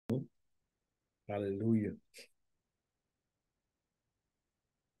Hallelujah.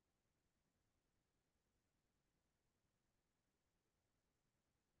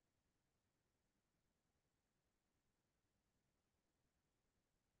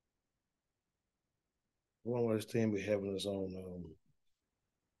 I don't understand we having us on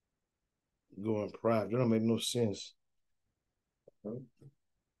going private. That don't make no sense.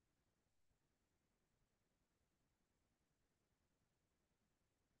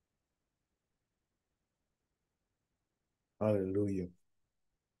 Hallelujah.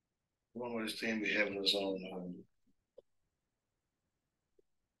 I don't understand we having us on.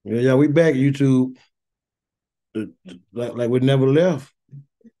 Yeah, we back YouTube. Like we never left.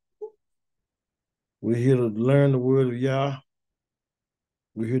 We're here to learn the word of Yah.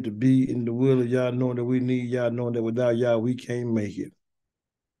 We're here to be in the will of Yah, knowing that we need Yah, knowing that without Yah, we can't make it.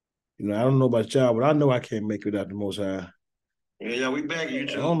 I don't know about y'all, but I know I can't make it without the Most High. Yeah, we back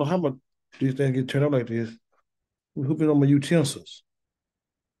YouTube. I don't know how much these things get turned up like this. We're hooping on my utensils.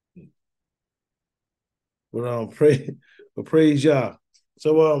 But praise Yah.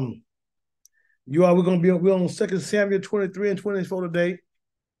 So we're on 2 Samuel 23 and 24 today.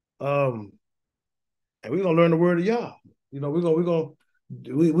 And we're gonna learn the word of Yah.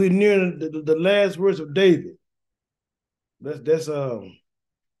 We're near the last words of David. That's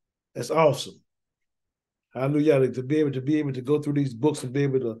awesome. Hallelujah. To be able to go through these books and be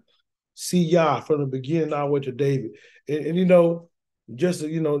able to see Yah from the beginning all the way to David. And just to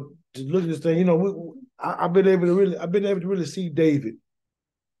look at this thing, I've been able to really see David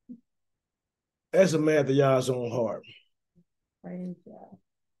as a man after Yah's own heart. Praise God.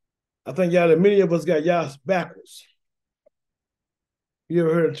 I think that many of us got Yah backwards. You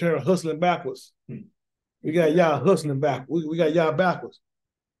ever heard the term hustling backwards? We got Yah hustling back. We got Yah backwards.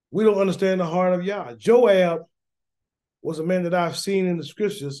 We don't understand the heart of Yah. Joab was a man that I've seen in the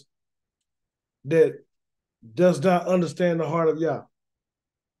scriptures that does not understand the heart of Yah.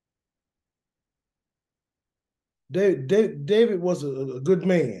 David was a good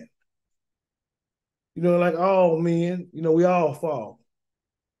man. Like all men, we all fall.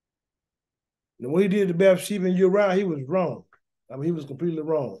 And what he did to Bathsheba and Uriah, he was wrong. I mean, he was completely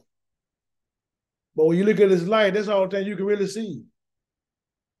wrong. But when you look at his life, that's all the thing you can really see.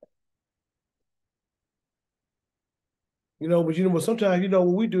 But sometimes, what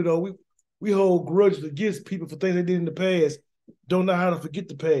we do though, we hold grudges against people for things they did in the past, don't know how to forget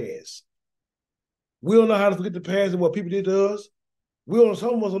the past. We don't know how to forget the past and what people did to us. Some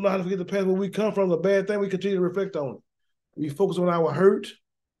of us don't know how to forget the past where we come from, the bad thing, we continue to reflect on it. We focus on our hurt.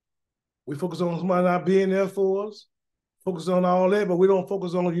 We focus on somebody not being there for us. Focus on all that, but we don't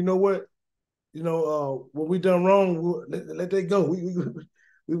focus on, what we done wrong, let that go.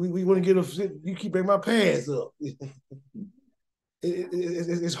 We want to get upset. You keep bringing my past up.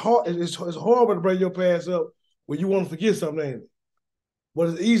 It's hard. It's horrible to bring your past up when you want to forget something, ain't it? But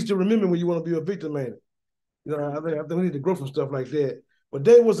it's easy to remember when you want to be a victim, ain't it? I think we need to grow from stuff like that. But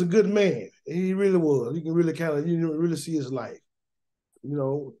David was a good man. He really was. You can really really see his life.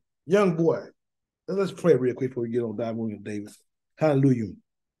 Young boy. Let's pray real quick before we get on dive into David. Hallelujah.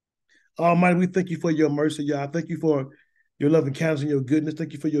 Almighty, we thank you for your mercy, Yah. Thank you for your loving kindness and your goodness.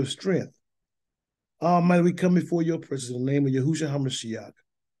 Thank you for your strength. Almighty, we come before your presence in the name of Yahushua HaMashiach.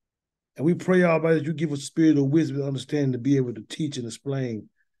 And we pray, Almighty, that you give us a spirit of wisdom and understanding to be able to teach and explain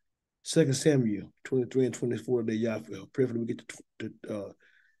 2 Samuel 23 and 24 today, Yah. Prayerfully we get to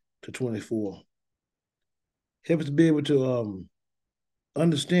 24. Help us to be able to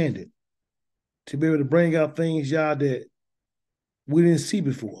understand it, to be able to bring out things, Yah, that we didn't see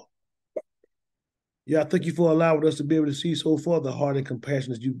before. Yah, thank you for allowing us to be able to see so far the heart and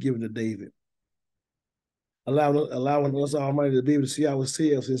compassion that you've given to David. Allowing us, Almighty, to be able to see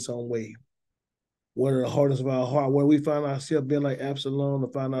ourselves in some way. What are the hardness of our heart? Where we find ourselves being like Absalom,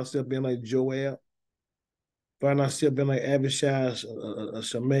 or find ourselves being like Joab, find ourselves being like Abishai,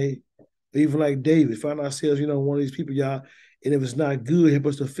 Shimei, even like David, find ourselves, one of these people, Yah, and if it's not good, help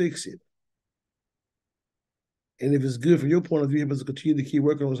us to fix it. And if it's good from your point of view, help us to continue to keep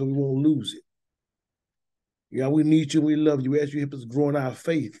working on it so we won't lose it. Yeah, we need you, we love you. We ask you to help us grow in our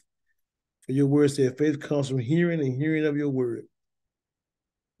faith. For your word said, faith comes from hearing and hearing of your word.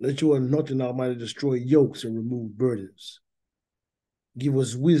 Let your anointing, Almighty, destroy yokes and remove burdens. Give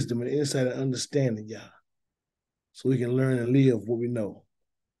us wisdom and insight and understanding, Yah, so we can learn and live what we know.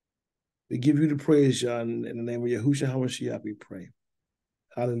 We give you the praise, Yah, in the name of Yahushua HaMashiach, we pray.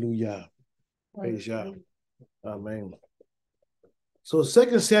 Hallelujah. Praise Yah. Amen. So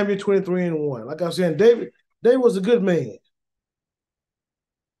 2 Samuel 23 and 1. Like I was saying, David was a good man.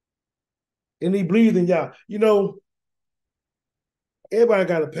 And he believed in Yah. Everybody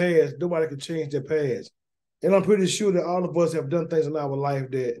got a past. Nobody can change their past. And I'm pretty sure that all of us have done things in our life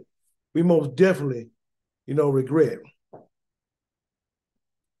that we most definitely, regret.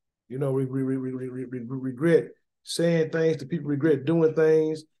 Regret saying things to people, regret doing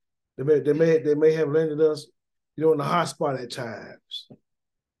things. They may have landed us, in the hot spot at times.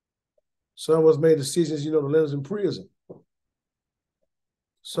 Some of us made decisions, to land us in prison.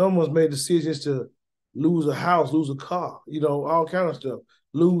 Some of us made decisions to lose a house, lose a car, all kind of stuff,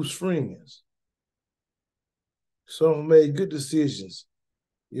 lose friends. Some made good decisions,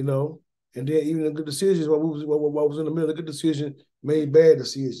 and then even the good decisions, while we was in the middle of the good decision, made bad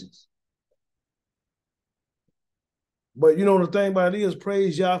decisions. But the thing about it is,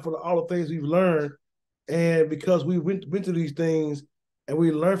 praise Yah for all the things we've learned, and because we went through these things and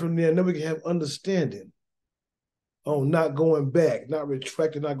we learn from them, then we can have understanding on not going back, not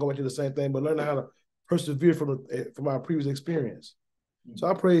retracting, not going to the same thing, but learning how to persevere from our previous experience. So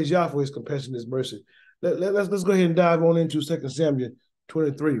I praise Yah for his compassion, his mercy. Let's go ahead and dive on into 2 Samuel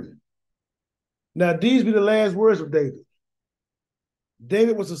 23. Now, these be the last words of David.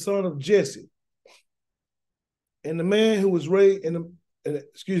 David was the son of Jesse. And the man who was raised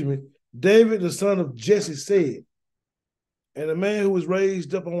David, the son of Jesse, said, and the man who was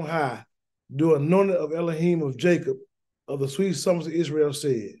raised up on high, the anointed of Elohim of Jacob, of the sweet summers of Israel,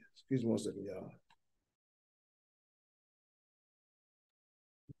 said, excuse me one second, y'all.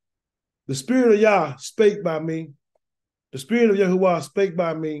 The spirit of Yah spake by me. The spirit of Yahuwah spake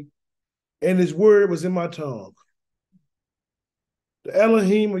by me, and his word was in my tongue. The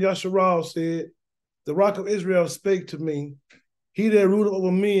Elohim of Yasharal said, the rock of Israel spake to me. He that ruleth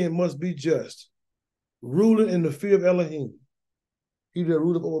over men must be just, ruling in the fear of Elohim. He that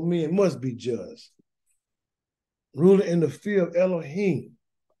ruleth over men must be just, ruling in the fear of Elohim.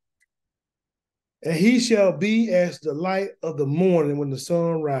 And he shall be as the light of the morning when the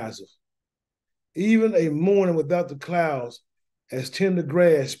sun riseth, even a morning without the clouds, as tender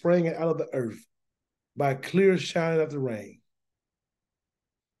grass springing out of the earth by clear shining after rain.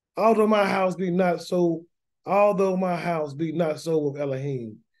 Although my house be not so with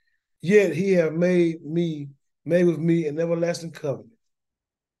Elohim, yet he have made with me an everlasting covenant.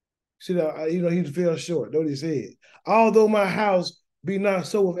 See that, he fell short. Know what he said? Although my house be not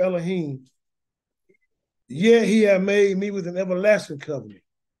so with Elohim, yet he have made me with an everlasting covenant,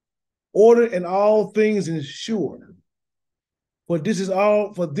 ordered in all things and sure. For this is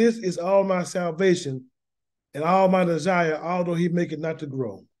all my salvation and all my desire, although he make it not to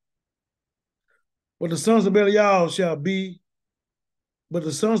grow. But the sons of Belial shall be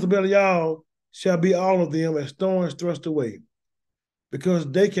all of them as thorns thrust away, because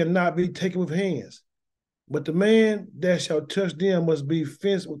they cannot be taken with hands. But the man that shall touch them must be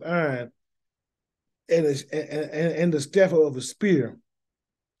fenced with iron and the staff of a spear,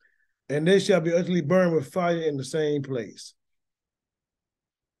 and they shall be utterly burned with fire in the same place.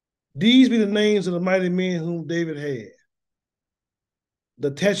 These be the names of the mighty men whom David had.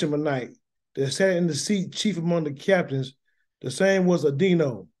 The Tachmonite that sat in the seat chief among the captains, the same was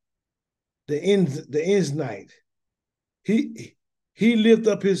Adino, the Enznite. He lifted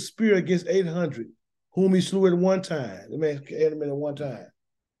up his spear against 800, whom he slew at one time. The man had him at one time.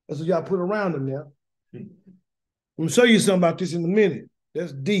 That's what y'all put around him now. I'm going to show you something about this in a minute.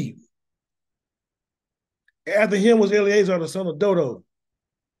 That's deep. After him was Eleazar, the son of Dodo,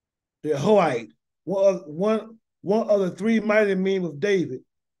 the Ahoite, one of the three mighty men with David,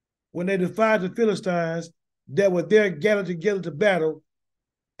 when they defied the Philistines that were there gathered together to battle,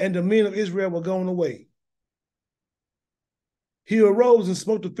 and the men of Israel were gone away. He arose and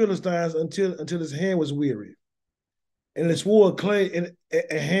smote the Philistines until his hand was weary, and his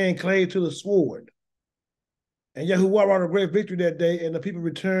hand clave to the sword. And Yahuwah wrought a great victory that day, and the people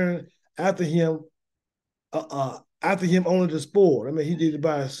returned after him only to spoil. I mean, he did it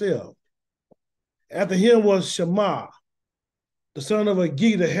by himself. After him was Shammah, the son of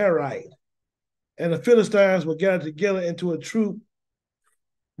Agee the Herite, and the Philistines were gathered together into a troop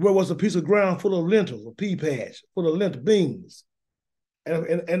where was a piece of ground full of lentils, a pea patch full of lentil beans. And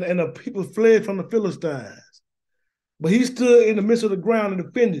the people fled from the Philistines. But he stood in the midst of the ground and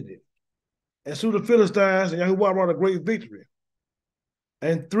defended it, and slew the Philistines, and Yahuwah wrought a great victory.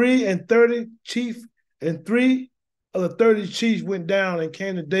 And 3 of the 30 chiefs went down and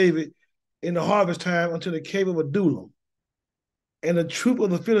came to David in the harvest time unto the cave of Adullam. And the troop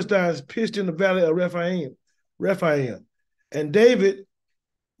of the Philistines pitched in the valley of Rephaim. And David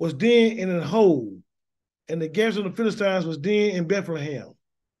was then in a hole, and the garrison of the Philistines was then in Bethlehem.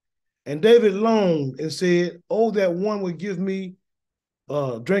 And David longed and said, oh, that one would give me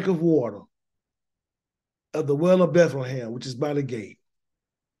a drink of water of the well of Bethlehem, which is by the gate.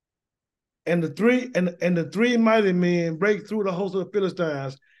 And the three mighty men break through the host of the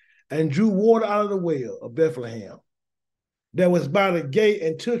Philistines and drew water out of the well of Bethlehem that was by the gate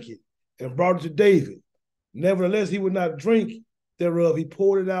and took it and brought it to David. Nevertheless, he would not drink thereof. He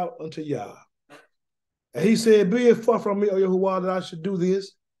poured it out unto Yah. And he said, be it far from me, O Yahuwah, that I should do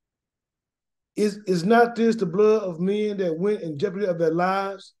this. Is not this the blood of men that went in jeopardy of their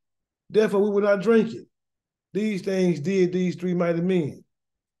lives? Therefore, we will not drink it. These things did these three mighty men.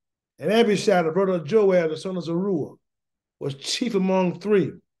 And Abishai, the brother of Joab, the son of Zeruiah, was chief among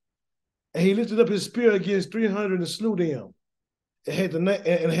three. And he lifted up his spear against 300 and slew them. And had the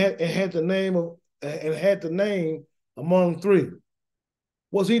name among three.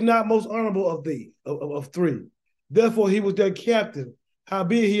 Was he not most honorable of three? Therefore he was their captain.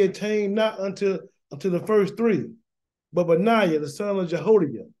 Howbeit he attained not unto the first three, but Benaiah, the son of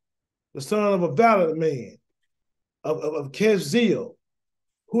Jehoiada, the son of a valiant man, of Kezeel,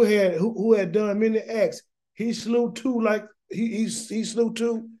 who had done many acts. He slew two he slew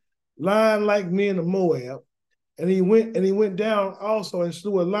two lion like men of Moab, and he went down also and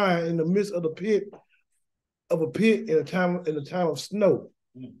slew a lion in the midst of a pit in the time of snow.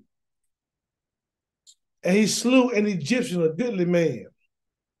 And he slew an Egyptian, a goodly man.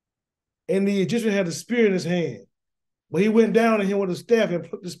 And the Egyptian had a spear in his hand. But he went down to him with a staff and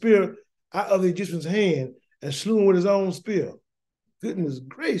plucked the spear out of the Egyptian's hand and slew him with his own spear. Goodness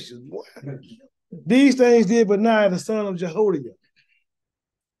gracious, boy. These things did Benaiah, the son of Jehoiada,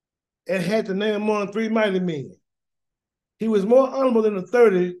 and had the name among three mighty men. He was more honorable than the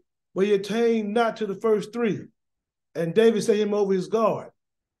 30, but he attained not to the first three. And David set him over his guard.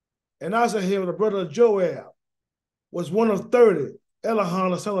 And Asahel, the brother of Joab, was one of 30.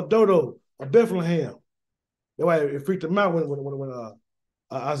 Elihan, the son of Dodo, of Bethlehem. That's why it freaked him out when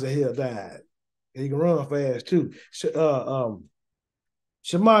Asahel died. And he can run fast too.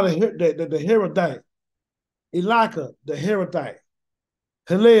 Shema, the Herethite. Elika, the Herethite.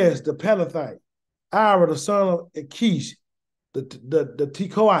 Helez, the Pelathite. Ira, the son of Akish, the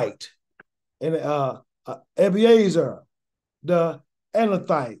Tekoite. And Ebiezer, the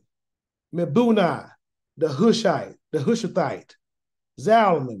Anathite. Mebunai, the Hushathite.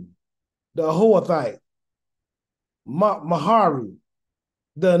 Zalman, the Ahoathite. Mahari,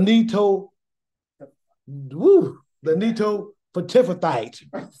 the Netophathite.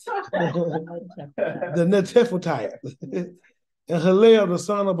 The Netophathite. And Hillel, the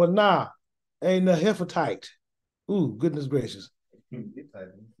son of Banah, and the Hephatite. Ooh, goodness gracious.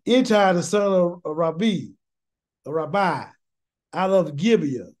 Ittai, the son of Rabbi, out of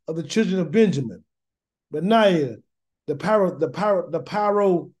Gibeah, of the children of Benjamin. Benaiah, the Paronite,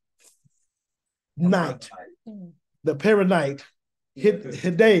 the Paronite,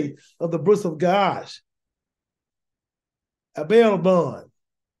 Hidday of the brooks of Gaash. Abelbon,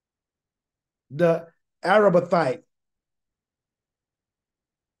 the Arabathite.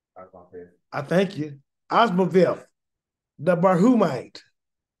 I thank you. Asmaveth, the Barhumite.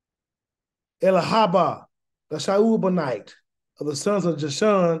 Elahaba, the Shaulbanite, of the sons of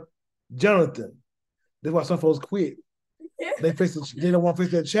Jashon, Jonathan. That's why some folks quit. They don't want to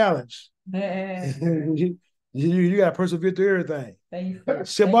face that challenge. you got to persevere through everything.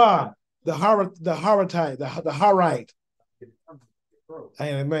 Shabbat, the Haratite, the Harite.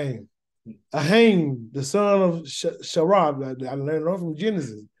 Amen. Ahim, the son of Sharab. I learned from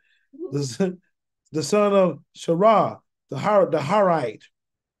Genesis. The son of Sharab, the Harite.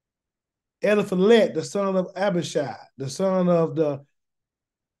 Eliphalet, the son of Abishai, the son of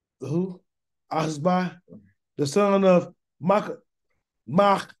Asbai, the son of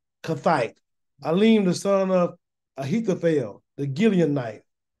Machkathite. Alim, the son of Ahithophel, the Gileonite.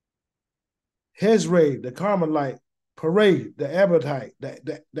 Hezray, the Carmelite. Parade, the Abitite,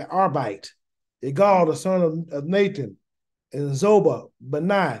 the Arbite. Igal, the son of Nathan. And Zoba,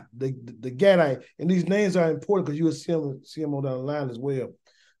 Benai, the Gadite. And these names are important because you will see them on down the line as well.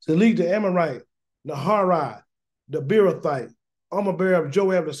 Zalik, the Amorite. Naharai, the Beerothite. Armor-bearer of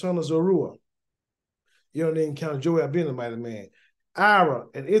Joab, the son of Zeruiah. You don't even count Joab being a mighty man. Ira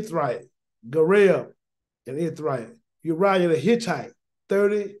and Ithrite, Gareb and Ithrite. Uriah the Hittite,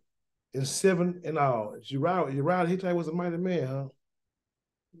 37 in all. Uriah the Hittite was a mighty man,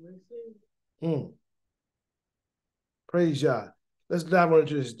 huh? Praise Yah. Let's dive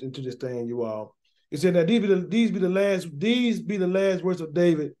into this thing, you all. It said that these be the last words of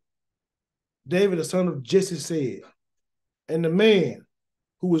David. David, the son of Jesse, said, and the man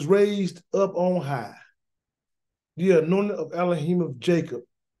who was raised up on high, the anointed of Elohim of Jacob,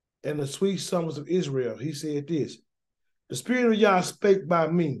 and the sweet summers of Israel, he said this: the Spirit of Yah spake by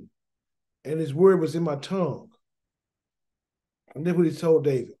me, and his word was in my tongue. And that's what he told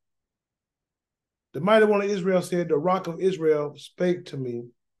David. The mighty one of Israel said, the rock of Israel spake to me.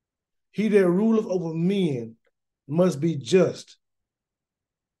 He that ruleth over men must be just,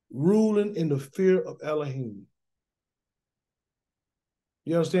 ruling in the fear of Elohim.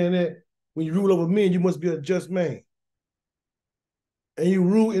 You understand that? When you rule over men, you must be a just man. And you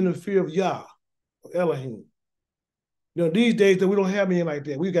rule in the fear of Yah, of Elohim. You know, these days that we don't have men like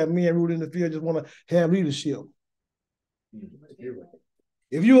that. We got men ruling in the fear, just want to have leadership.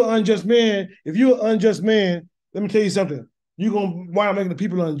 If you're an unjust man, let me tell you something. You're going to wind up making the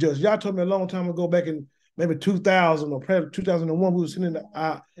people unjust. Y'all told me a long time ago, back in maybe 2000 or perhaps 2001, we were sitting in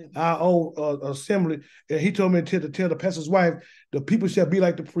our old assembly, and he told me to tell the pastor's wife, the people shall be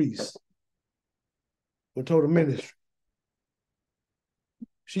like the priests. We told the ministry.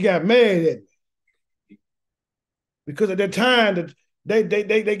 She got mad at me. Because at that time,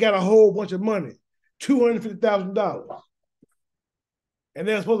 they got a whole bunch of money, $250,000. And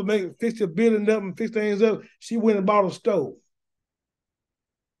they're supposed to fix the building up and fix things up. She went and bought a stove.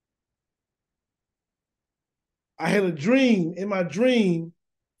 I had a dream, in my dream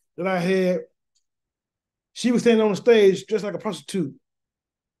that I had, she was standing on the stage dressed like a prostitute.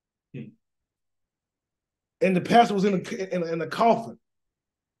 And the pastor was in a coffin,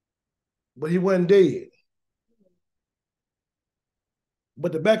 but he wasn't dead.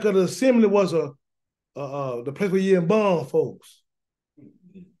 But the back of the assembly was the place where you embalm folks.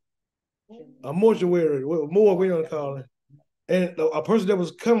 A mortuary, more we don't call it. And a person that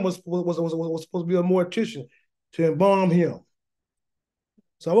was coming was supposed to be a mortician to embalm him.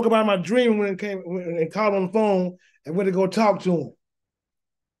 So I woke up out of my dream when and called on the phone and went to go talk to him.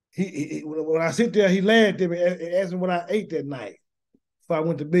 He when I sit there, he laughed at me and asked me what I ate that night before I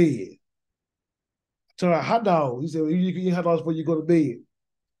went to bed. I told him a hot dog. He said, well, you can eat hot dogs before you go to bed.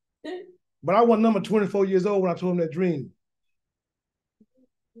 But I wasn't number 24 years old when I told him that dream.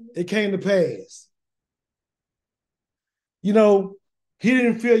 It came to pass. You know, he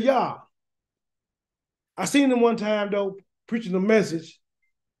didn't fear Yah. I seen him one time, though, preaching a message,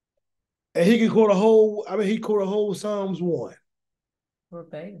 and he could quote he quoted a whole Psalms 1.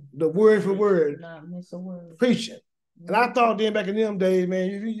 Verbatim. The word for word. Not miss a word. Preaching. And I thought then back in them days, man,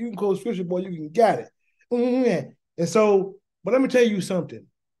 you can quote scripture, boy, you can get it. Mm-hmm. And so, but let me tell you something.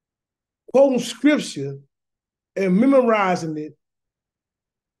 Quoting scripture and memorizing it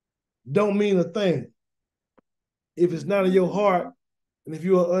don't mean a thing if it's not in your heart and if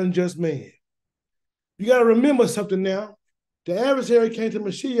you're an unjust man. You got to remember something now. The adversary came to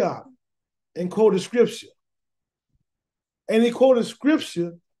Mashiach and quoted scripture. And he quoted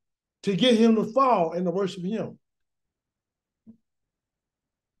scripture to get him to fall and to worship him.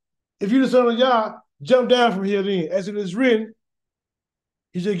 If you're the son of Yah, jump down from here then. As it is written,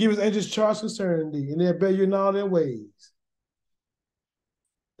 he shall give his angels charge concerning thee, and they'll bear you in all their ways.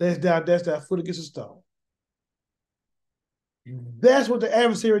 That's that foot against a stone. That's what the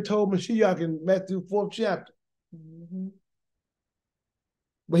adversary told Mashiach in Matthew 4th chapter. Mm-hmm.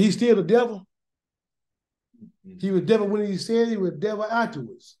 But he's still the devil. He was devil when he said, he was devil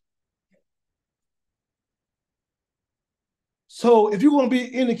afterwards. So if you're going to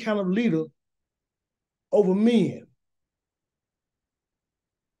be any kind of leader over men,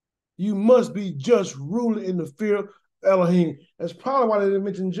 you must be just ruling in the fear of Elohim. That's probably why they didn't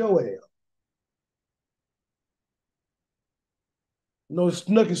mention Joel. You know,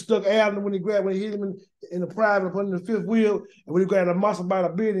 snuck and stuck Abner when he hit him in the private up under the fifth wheel, and when he grabbed a muscle by the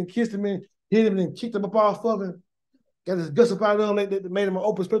beard and kissed him and hit him and kicked him up off of him, got his guts up out of him, they made him an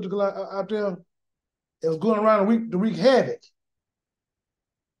open spectacle out there. It was going around to wreak havoc.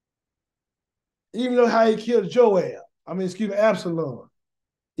 Even though how he killed Absalom.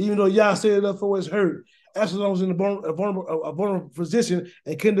 Even though Yah set it up for his hurt, Absalom was in a vulnerable position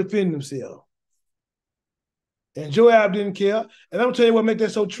and couldn't defend himself. And Joab didn't care. And I'm going to tell you what made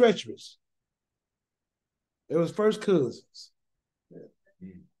that so treacherous. It was first cousins.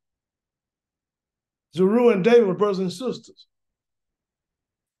 Zeruiah and David were brothers and sisters.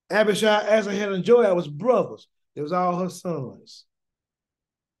 Abishai, Asahel, and Joab was brothers. It was all her sons.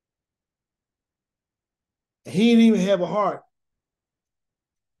 And he didn't even have a heart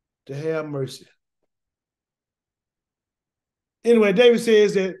to have mercy. Anyway, David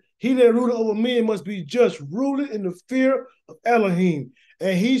says that he that ruleth over men must be just, ruling in the fear of Elohim,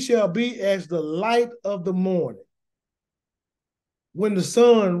 and he shall be as the light of the morning, when the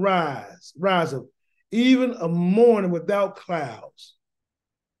sun riseth, even a morning without clouds,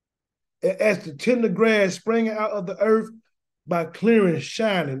 as the tender grass springing out of the earth by clearing,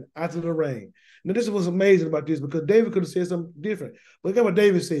 shining after the rain. Now, this is what's amazing about this, because David could have said something different. But look at what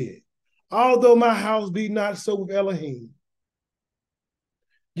David said. Although my house be not so with Elohim,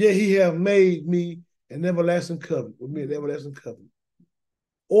 Yet he have made me an everlasting covenant, with me an everlasting covenant.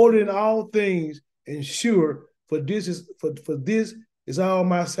 Ordering all things and sure, for this is all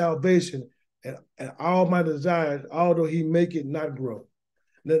my salvation and all my desires, although he make it not grow.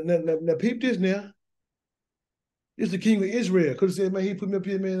 Now peep this now. This is the king of Israel. Could have said, man, he put me up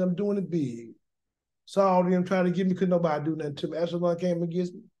here, man, I'm doing it big. Saw them trying to get me, couldn't nobody do nothing to me. Absalom came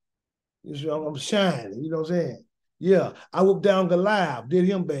against me. You know, I'm shining, you know what I'm saying? Yeah. I whooped down Goliath, did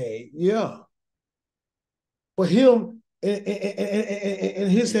him bad. Yeah. But him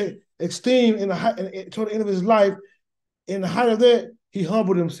and his esteem in toward the end of his life, in the height of that, he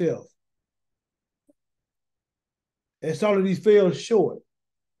humbled himself. And saw that he fell short.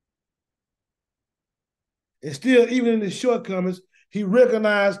 And still, even in his shortcomings, he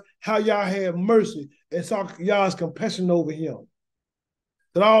recognized how y'all had mercy and saw y'all's compassion over him.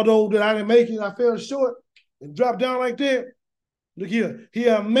 That although that I didn't make it, I fell short and dropped down like that. Look here, he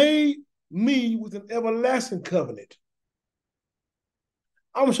had made me with an everlasting covenant.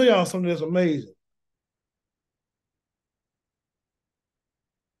 I'm gonna show y'all something that's amazing.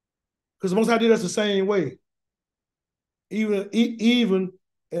 Because the Most High did us the same way, even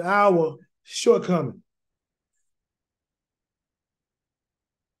in our shortcoming.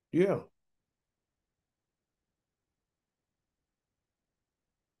 Yeah.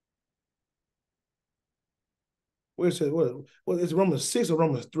 Where it says what is Romans 6 or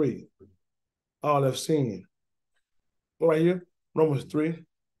Romans 3? All have seen. Right here, Romans 3.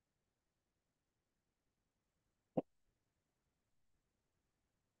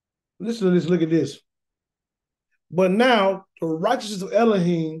 Listen to this, look at this. But now the righteousness of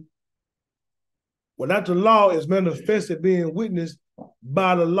Elohim, without the law, is manifested, being witnessed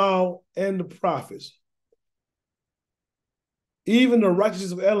by the law and the prophets. Even the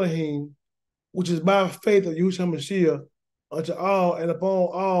righteousness of Elohim, which is by faith of Yahushua Mashiach, unto all and upon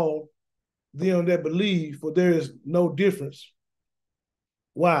all them that believe, for there is no difference.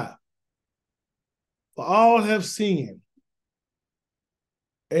 Why? For all have sinned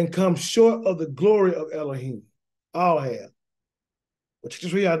and come short of the glory of Elohim. All have. But check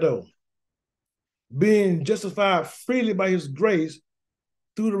this way, I know. Being justified freely by his grace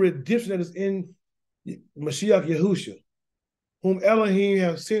through the redemption that is in Mashiach Yahushua, whom Elohim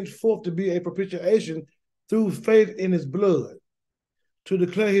has sent forth to be a propitiation through faith in his blood, to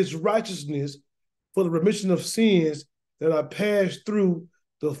declare his righteousness for the remission of sins that are passed through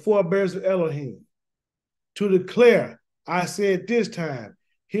the forbearance of Elohim. To declare, I said this time,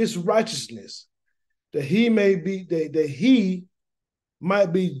 his righteousness, that he might be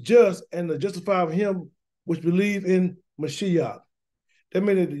just and the justifier of him which believe in Mashiach. That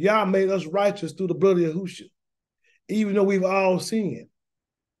means that Yah made us righteous through the blood of Yahushua, even though we've all sinned.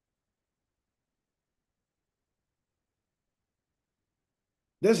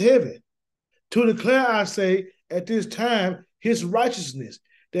 That's heavy. To declare, I say, at this time, his righteousness,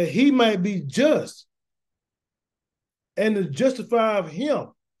 that he might be just and the justifier of him.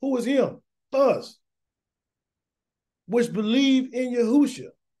 Who is him? Us. Which believe in Yahushua.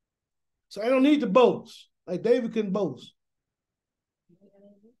 So I don't need to boast. Like David couldn't boast.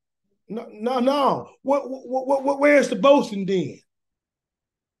 No. Where's the boasting then?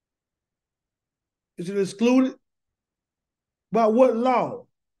 Is it excluded? By what law?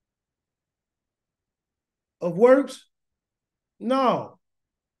 Of works? No.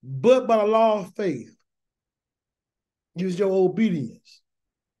 But by the law of faith. Use your obedience.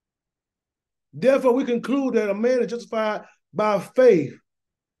 Therefore, we conclude that a man is justified by faith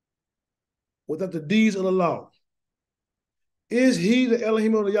without the deeds of the law. Is he the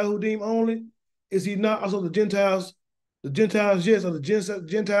Elohim of the Yahudim only? Is he not also the Gentiles? The Gentiles, yes, or the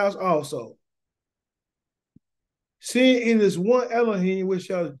Gentiles also. Seeing it is one Elohim which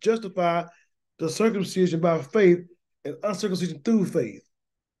shall justify the circumcision by faith and uncircumcision through faith.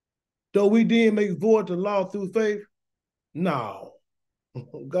 Though we then make void the law through faith? No.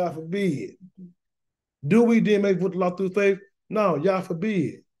 God forbid. Do we then make void the law through faith? No, Yah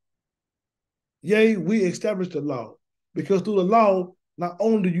forbid. Yea, we establish the law. Because through the law, not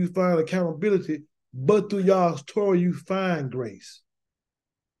only do you find accountability, but through Yah's Torah, you find grace.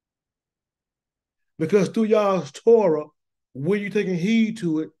 Because through Yah's Torah, when you're taking heed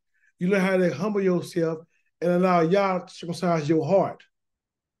to it, you learn how to humble yourself and allow Yah to circumcise your heart.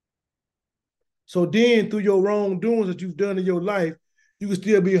 So then, through your wrongdoings that you've done in your life, you can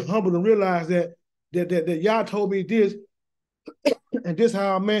still be humble and realize that Yah told me this, and this is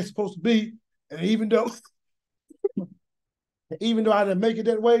how a man's supposed to be. And even though I didn't make it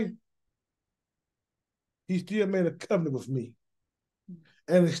that way, he still made a covenant with me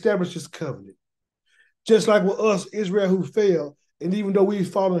and established his covenant. Just like with us, Israel, who fell And even though we've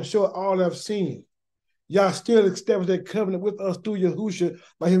fallen short, all have sinned. Yah still established that covenant with us through Yahushua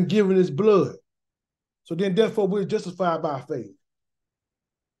by him giving his blood. So then, therefore, we're justified by faith.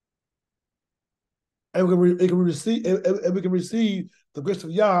 And we can receive the grace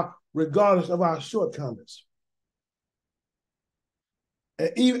of Yah regardless of our shortcomings.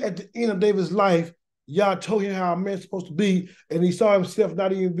 And even at the end of David's life, Yah told him how a man's supposed to be, and he saw himself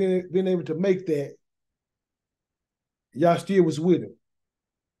not even being able to make that. Yah still was with him.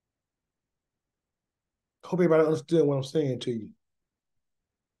 Hope everybody understood what I'm saying to you.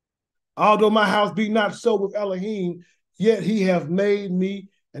 Although my house be not so with Elohim, yet he have made me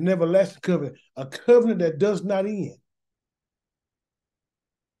an everlasting covenant, a covenant that does not end.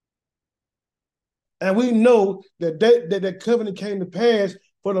 And we know that covenant came to pass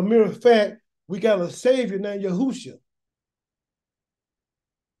for the mere fact we got a Savior named Yahushua,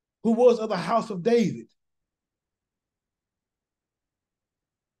 who was of the house of David,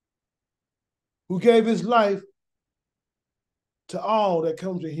 who gave his life to all that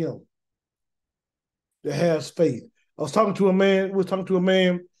come to him, that has faith. I was talking to a man,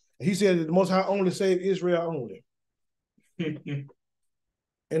 and he said that the Most High only saved Israel only.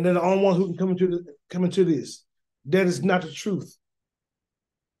 And they're the only ones who can come into this. That is not the truth.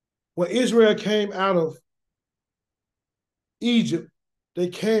 When Israel came out of Egypt, they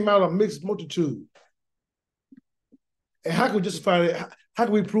came out of mixed multitude. And how can we justify that? How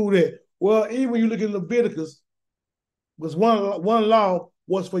can we prove that? Well, even when you look at Leviticus, was one law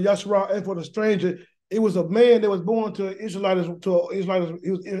was for Yashua and for the stranger. It was a man that was born to an Israelite, he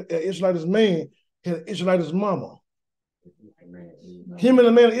was an Israelite man, had an Israelite mama. Him and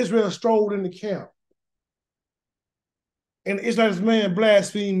the man of Israel strolled in the camp. And the Israelite man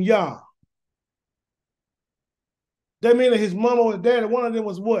blasphemed Yah. That means that his mama and daddy, one of them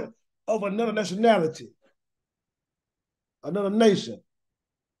was what? Of another nationality. Another nation.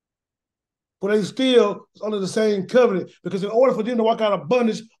 But they still was under the same covenant, because in order for them to walk out of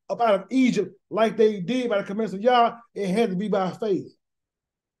bondage up out of Egypt like they did by the commandments of Yah, it had to be by faith.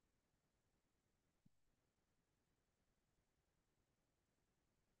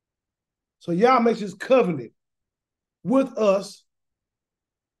 So Yah makes his covenant with us,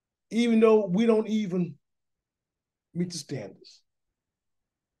 even though we don't even meet the standards.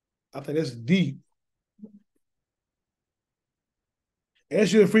 I think that's deep. And that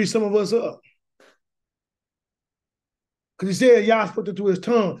should free some of us up. Because he said Yah put it to his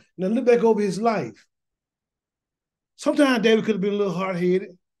tongue. Now look back over his life. Sometimes David could have been a little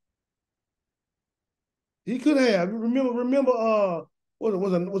hard-headed. He could have. Remember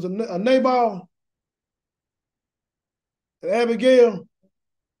was a Nabal and Abigail?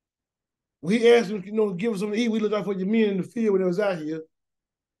 When he asked him, give us something to eat, we looked out for your men in the field when they was out here.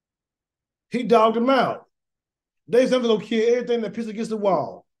 He dogged him out. They said gonna kill everything that pissed against the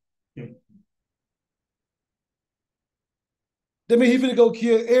wall. That means he finna go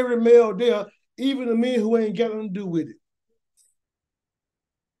kill every male there, even the men who ain't got nothing to do with it.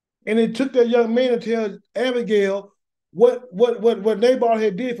 And it took that young man to tell Abigail what Nabal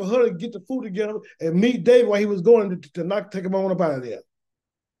had did for her to get the food together and meet David while he was going to not take him on up out of there.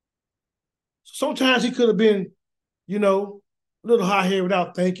 Sometimes he could have been, a little hot-headed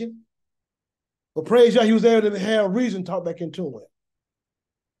without thinking. But praise God, he was able to have reason talk back into him.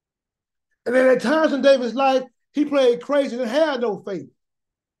 And then at times in David's life, he played crazy and had no faith.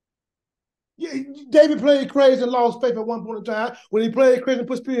 Yeah, David played crazy and lost faith at one point in time when he played crazy and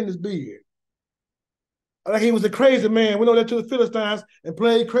put spear in his beard. Like he was a crazy man. We know that to the Philistines and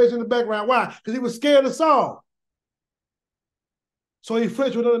played crazy in the background. Why? Because he was scared of Saul. So he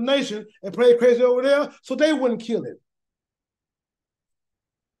fled to another nation and played crazy over there so they wouldn't kill him.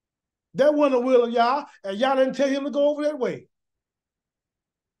 That wasn't the will of Yah, and Yah didn't tell him to go over that way.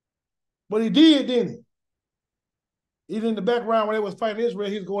 But he did, didn't he? Even in the background when they was fighting Israel,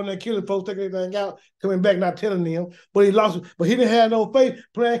 he was going there killing folks, taking everything out, coming back, not telling them. But he lost, but he didn't have no faith,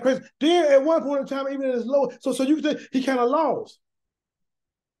 playing crazy. Then at one point in time, even in his low, so you can say he kind of lost.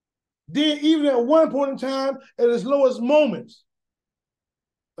 Then even at one point in time, at his lowest moments,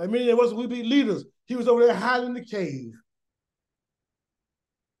 like many of us, we be leaders, he was over there hiding in the cave.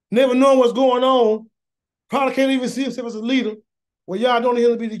 Never knowing what's going on, probably can't even see himself as a leader. Well, y'all don't need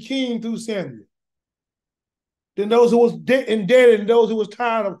him to be the king through Samuel. Then those who was indebted and those who was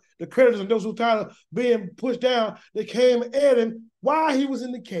tired of the creditors and those who were tired of being pushed down, they came at him while he was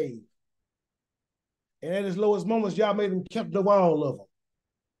in the cave. And at his lowest moments, y'all made him captain of all of them.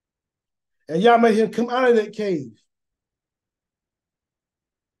 And y'all made him come out of that cave.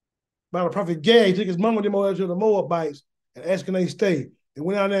 By the prophet Gad, he took his mama them over to the Moabites and asked can they stay. And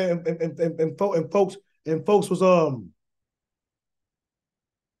went out there and folks was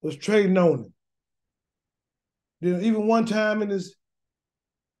was trading on him. Then even one time in his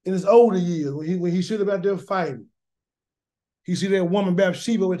older years, when he should have been out there fighting, he see that woman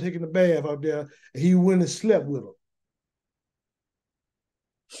Bathsheba was taking a bath out there, and he went and slept with her.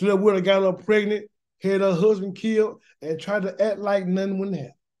 Slept with her, got her pregnant, had her husband killed, and tried to act like nothing wouldn't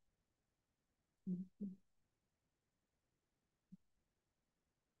happen.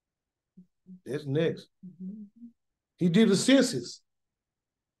 That's next. He did the census.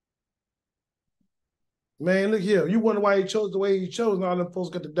 Man, look here. You wonder why he chose the way he chose, and all them folks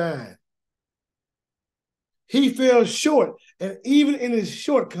got to die. He fell short, and even in his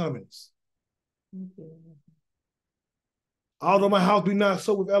shortcomings, although my house be not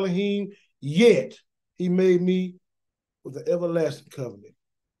so with Elohim, yet he made me with an everlasting covenant.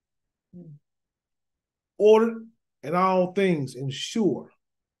 Ordered in all things and sure.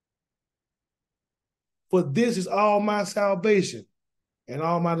 For this is all my salvation and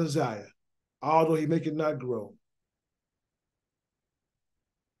all my desire, although he make it not grow.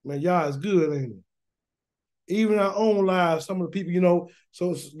 Man, y'all is good, ain't it? Even in our own lives, some of the people,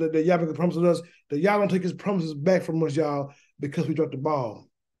 so that y'all make the promise to us, that y'all don't take his promises back from us, y'all, because we dropped the ball.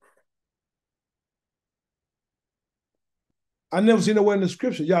 I never seen nowhere in the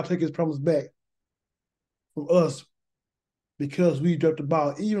scripture y'all take his promise back from us because we dropped the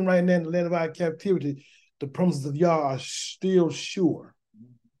ball. Even right now in the land of our captivity, the promises of y'all are still sure.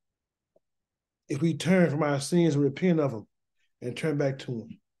 If we turn from our sins and repent of them and turn back to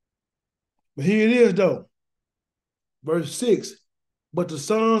him. But here it is, though. Verse 6, but the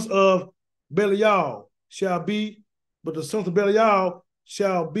sons of Belial shall be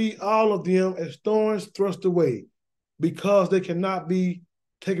all of them as thorns thrust away, because they cannot be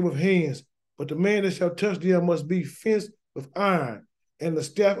taken with hands. But the man that shall touch them must be fenced with iron and the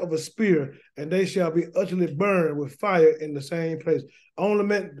staff of a spear, and they shall be utterly burned with fire in the same place. Only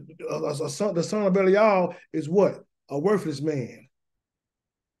man, the son of Belial is what? A worthless man,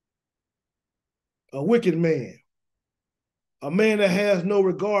 a wicked man, a man that has no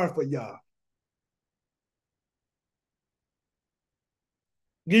regard for Yah.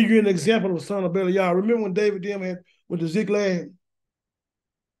 Give you an example of the son of Belial. Remember when David went to Ziklag?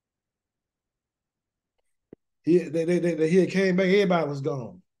 He had came back, everybody was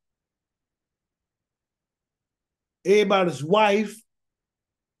gone. Everybody's wife,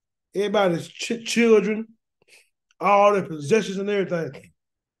 everybody's children, all their possessions and everything.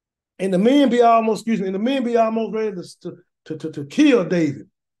 And the men be almost ready to kill David.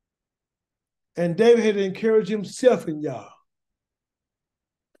 And David had to encourage himself in Yah.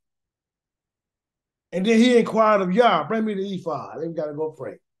 And then he inquired of Yah, bring me the ephod. Then we got to go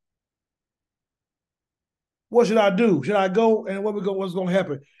pray. What should I do? Should I go? And what's going to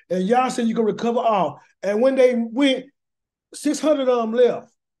happen? And Yah said you can recover all. And when they went, 600 of them left.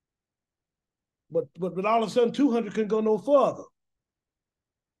 But all of a sudden, 200 couldn't go no further.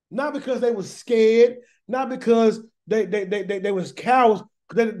 Not because they were scared, not because they was cowards,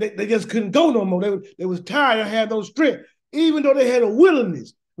 they just couldn't go no more. They was tired and had no strength, even though they had a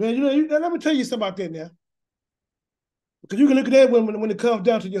willingness. Man, let me tell you something about that now. Because you can look at that when it comes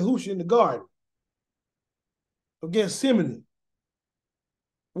down to Yahusha in the garden of Gethsemane.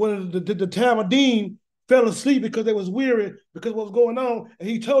 When the Talmudim fell asleep because they was weary because of what was going on, and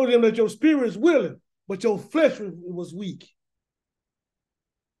he told them that your spirit is willing, but your flesh was weak.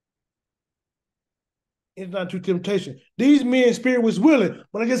 It's not true temptation. These men's spirit was willing,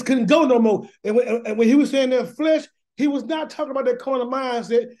 but I just couldn't go no more. And when he was saying their flesh, he was not talking about their carnal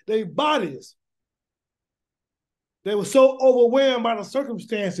mindset, their bodies. They were so overwhelmed by the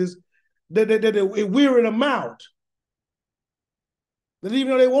circumstances that it wearied them out. That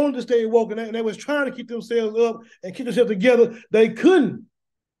even though they wanted to stay woke and they was trying to keep themselves up and keep themselves together, they couldn't.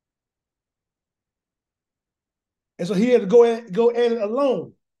 And so he had to go at it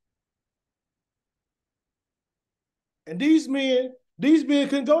alone. And these men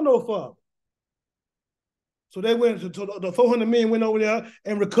couldn't go no further. So they went to the 400 men went over there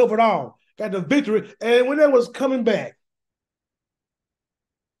and recovered all, got the victory. And when they was coming back,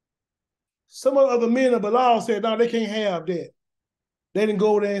 some of the other men of Belial said, no, they can't have that. They didn't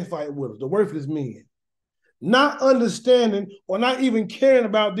go there and fight with us, the worthless men. Not understanding or not even caring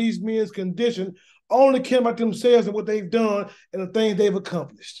about these men's condition, only caring about themselves and what they've done and the things they've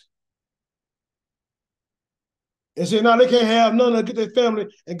accomplished. And said, no, they can't have none of them, get their family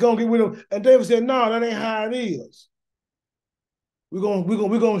and go and get with them. And David said, no, that ain't how it is. We're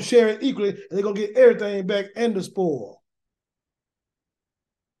gonna share it equally, and they're gonna get everything back and the spoil.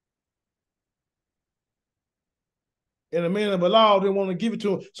 And the man of Belial didn't want to give it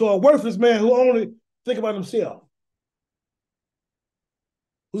to him. So a worthless man who only think about himself.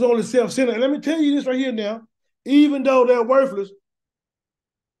 who's only self-centered. And let me tell you this right here now. Even though they're worthless,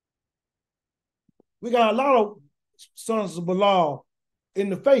 we got a lot of sons of Belial in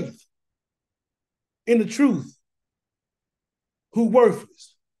the faith, in the truth, who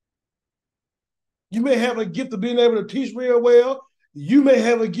worthless. You may have a gift of being able to teach real well. You may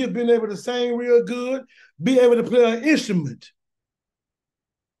have a gift of being able to sing real good, be able to play an instrument,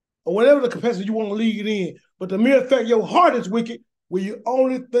 or whatever the capacity you want to lead in. But the mere fact your heart is wicked, where you're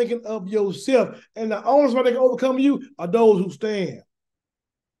only thinking of yourself. And the only way they can overcome you are those who stand.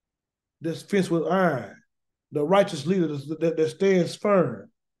 That's fenced with iron. The righteous leader that stands firm.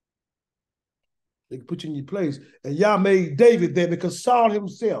 They can put you in your place. And Yah made David there because Saul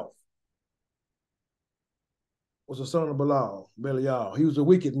himself was a son of Belial. He was a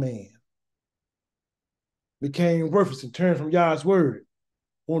wicked man. Became worthless and turned from Yah's word.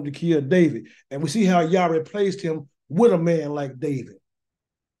 Wanted to kill David. And we see how Yah replaced him with a man like David.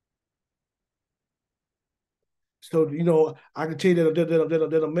 So, you know, I can tell you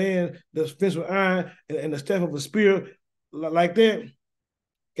that a man that's fenced with iron and the staff of a spear like that,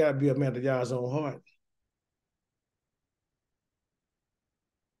 got to be a man of Yah's own heart.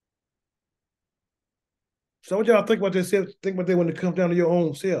 So what y'all think about this? Think about that when it comes down to your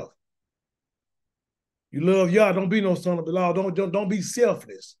own self. You love Yah, don't be no son of Belial. Don't be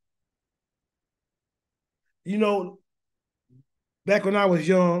selfless. You know, back when I was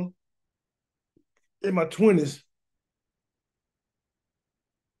young, in my 20s,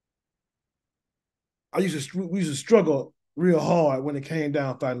 we used to struggle real hard when it came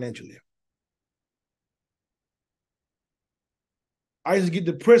down financially. I used to get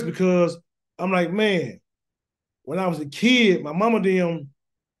depressed because I'm like, man, when I was a kid, my mama them,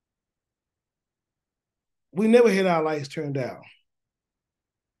 we never had our lights turned out.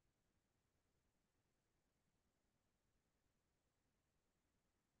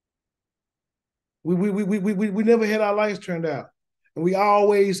 We never had our lights turned out. And we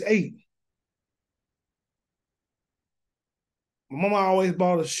always ate. My mama always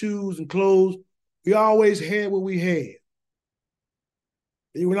bought us shoes and clothes. We always had what we had.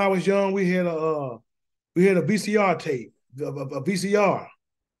 When I was young, we had a VCR tape, a VCR.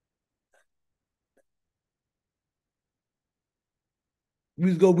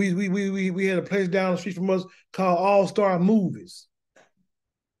 We had a place down the street from us called All Star Movies.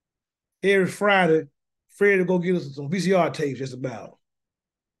 Every Friday, Fred would go get us some VCR tapes just about.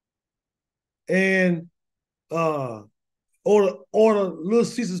 And order Little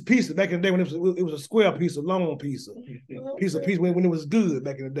Caesar's pizza back in the day when it was a square piece, a long pizza. Piece when it was good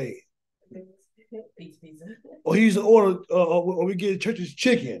back in the day. Pizza. Or he used to order, or we get church's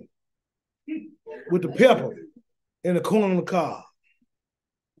chicken with the pepper in the corner of the car.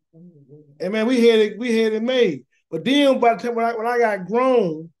 And man, we had it made. But then by the time when I got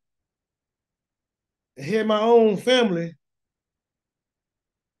grown and had my own family,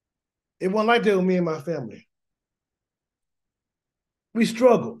 it wasn't like that with me and my family. We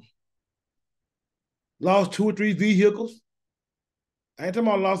struggled. Lost 2 or 3 vehicles. I ain't talking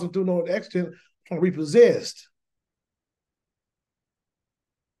about lost them through no accident, I'm repossessed.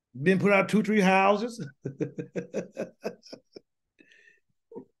 Been put out 2, 3 houses.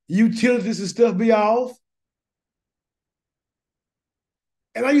 Utilities and stuff be off.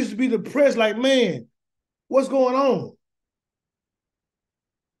 And I used to be depressed, like, man, what's going on?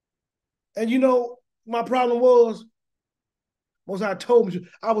 And you know, my problem was I told me,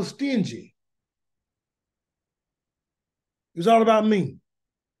 I was stingy. It was all about me.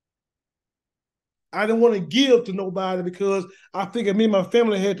 I didn't want to give to nobody because I figured me and my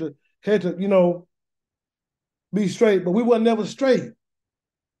family had to, you know, be straight, but we were never straight.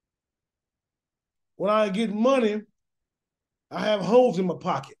 When I get money, I have holes in my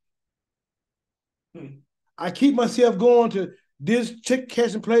pocket. I keep myself going to this chick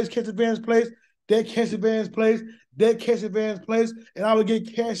cash place, cash advance place, that cash advance place, that cash advance place, and I would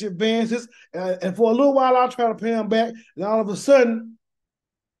get cash advances. And for a little while, I'll try to pay them back. And all of a sudden,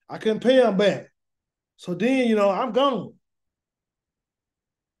 I couldn't pay them back. So then, you know, I'm gone.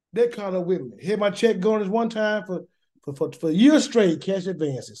 They caught up with me. Had my check going this one time for years straight, cash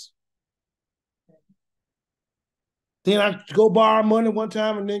advances. Then I go borrow money one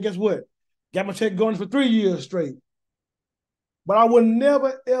time, and then guess what? Got my check going for 3 years straight. But I would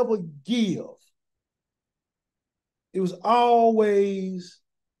never, ever give. It was always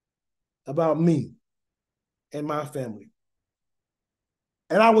about me and my family.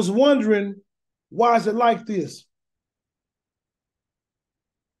 And I was wondering, why is it like this?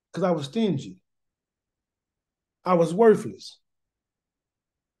 Because I was stingy. I was worthless.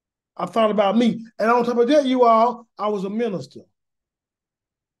 I thought about me. And on top of that, you all, I was a minister.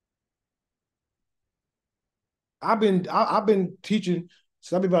 I've been teaching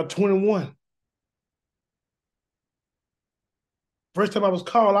since I've been about 21. First time I was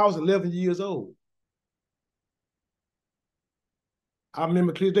called, I was 11 years old. I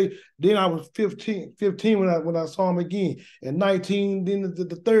remember clearly. Then I was 15 when I saw him again, and 19 then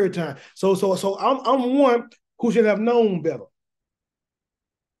the third time. So I'm one who should have known better.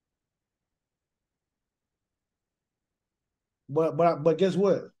 But guess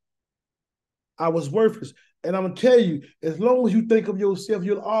what? I was worthless. And I'm gonna tell you, as long as you think of yourself,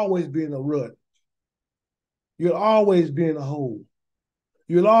 you'll always be in a rut. You'll always be in a hole.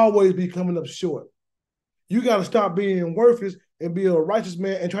 You'll always be coming up short. You got to stop being worthless and be a righteous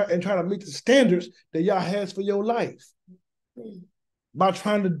man and try to meet the standards that Yah has for your life by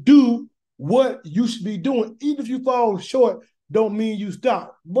trying to do what you should be doing. Even if you fall short, don't mean you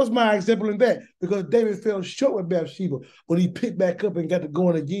stop. What's my example in that? Because David fell short with Bathsheba, but he picked back up and got to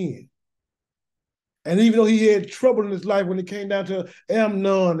going again. And even though he had trouble in his life when it came down to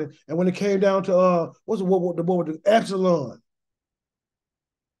Amnon and when it came down to what's the boy with Absalom,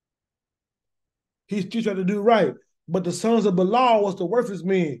 he still tried to do right. But the sons of Belial was the worthless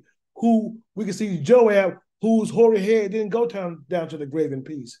men who we can see Joab, whose hoary head didn't go down to the grave in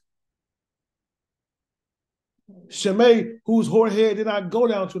peace. Shimei, whose hoary head did not go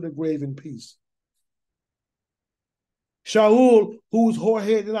down to the grave in peace. Shaul, whose hoary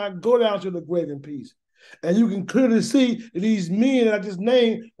head did not go down to the grave in peace. And you can clearly see that these men that I just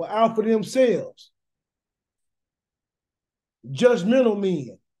named were out for themselves. Judgmental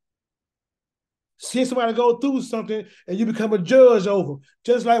men. See somebody go through something and you become a judge over.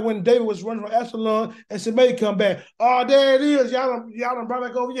 Just like when David was running from Absalom and Shimei come back. Oh, there it is. Y'all done brought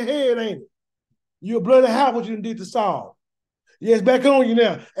back over your head, ain't it? You a bloody house what you did to Saul. Yeah, it's back on you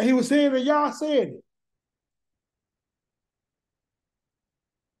now. And he was saying that y'all said it.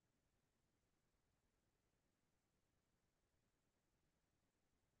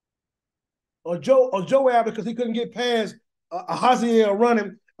 Or Joab because he couldn't get past Hazael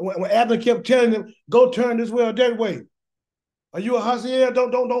running when Abner kept telling him, go turn this way or that way. Are you a Hazael?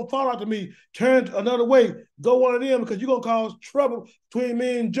 Don't fall after me. Turn another way. Go one of them because you're gonna cause trouble between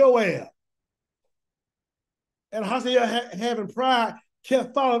me and Joab. And Hazael having pride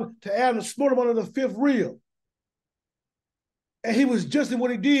kept following to Abner, smote him under the fifth rib. And he was just in what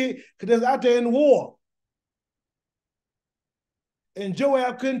he did because they was out there in war. And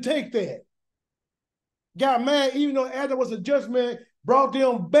Joab couldn't take that. Got mad, even though Abner was a just man, brought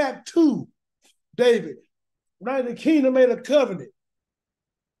them back to David. Right, the kingdom made a covenant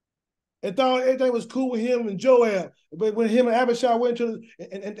and thought everything was cool with him and Joab. But when him and Abishai went into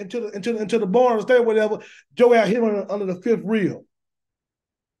the barn or stay or whatever, Joab hit him under the fifth rib.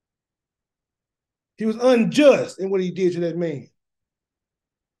 He was unjust in what he did to that man.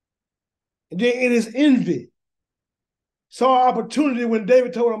 And then in his envy, saw an opportunity when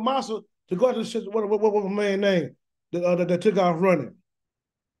David told Amasa to go out to what was a man name that took off running.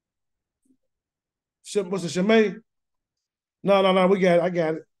 What's it, Shimei? No, we got it. I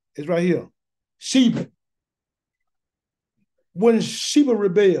got it. It's right here. Sheba. When Sheba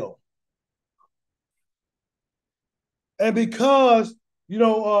rebelled, and because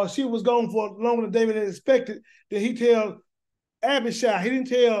she was gone for longer than David had expected, that he tell Abishai, he didn't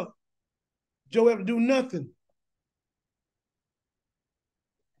tell Joab to do nothing.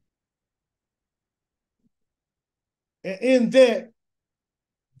 And in that,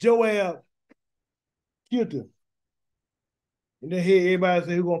 Joab killed him. And then here everybody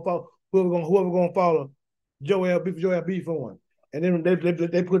say whoever gonna follow Joab beef on. And then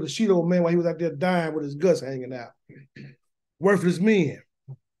they put a sheet over man while he was out there dying with his guts hanging out. Worthless men.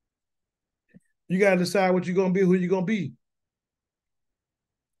 You gotta decide what you're gonna be, who you're gonna be,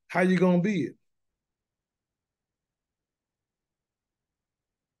 how you gonna be it.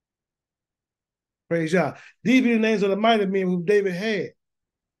 Praise God. These be the names of the mighty men whom David had.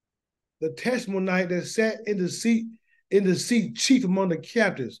 The testimony that sat in the seat chief among the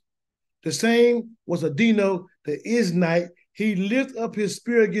captives. The same was Adino the Iznite. He lifted up his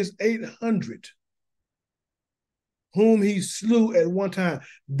spear against 800, whom he slew at one time.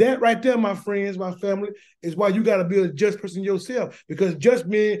 That right there, my friends, my family, is why you got to be a just person yourself. Because just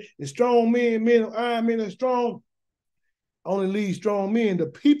men and strong men of iron men and strong, only lead strong men. The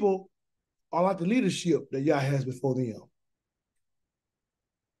people are like the leadership that Yah has before them.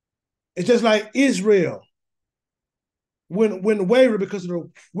 It's just like Israel went wayward because of the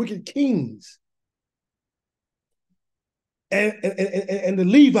wicked kings and the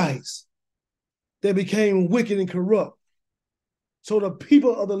Levites that became wicked and corrupt. So the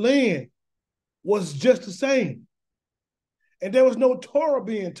people of the land was just the same. And there was no Torah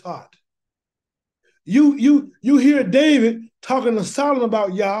being taught. You hear David talking to Solomon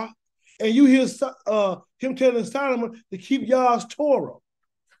about Yah, and you hear him telling Solomon to keep Yah's Torah.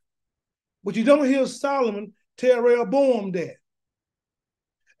 But you don't hear Solomon tell Rehoboam that.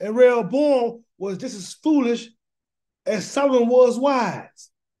 And Rehoboam was just as foolish as Solomon was wise.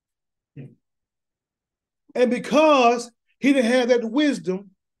 And because he didn't have that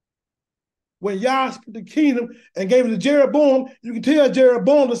wisdom, when Yah split the kingdom and gave it to Jeroboam, you can tell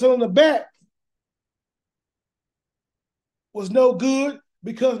Jeroboam, the son on the back, was no good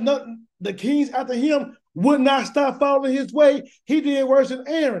because the kings after him would not stop following his way. He did worse than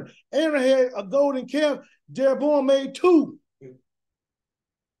Aaron. Aaron had a golden calf. Jeroboam made two.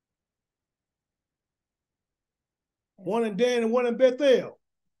 One in Dan and one in Bethel.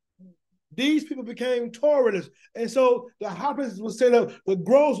 These people became Torahists. And so the high places were set up, the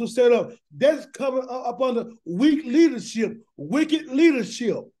groves were set up. That's coming up under weak leadership, wicked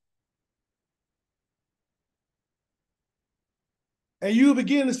leadership. And you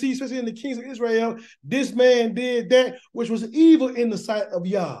begin to see, especially in the kings of Israel, this man did that which was evil in the sight of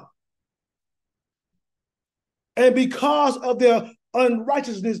Yah. And because of their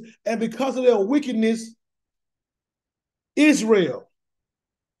unrighteousness and because of their wickedness, Israel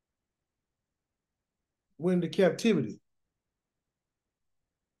went into captivity.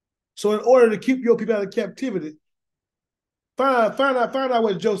 So in order to keep your people out of captivity, find out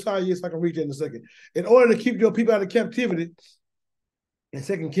what Josiah is so I can read that in a second. In order to keep your people out of captivity, in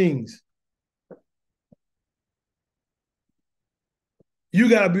 2 Kings, you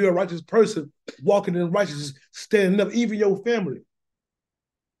got to be a righteous person, walking in righteousness, standing up, even your family.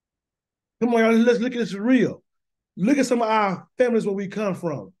 Come on, let's look at this real. Look at some of our families where we come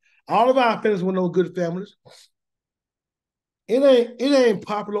from. All of our families were no good families. It ain't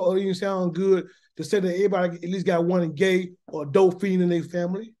popular or even sound good to say that everybody at least got one gay or dope fiend in their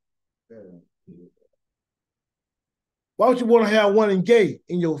family. Why would you want to have one gay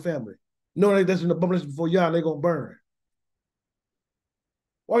in your family? Knowing that's in the abomination before y'all, they're going to burn.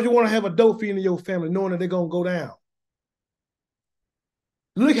 Why would you want to have a dope fiend in your family knowing that they're going to go down?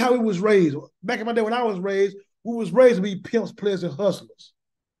 Look how we was raised. Back in my day when I was raised, we was raised to be pimps, players, and hustlers.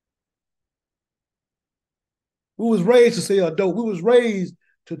 We was raised to sell dope. We was raised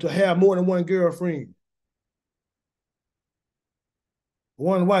to have more than one girlfriend.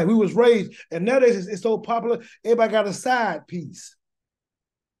 One wife. We was raised, and nowadays it's so popular, everybody got a side piece.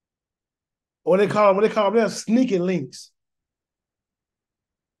 Or they call them now sneaking links.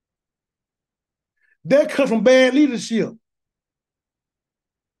 That comes from bad leadership.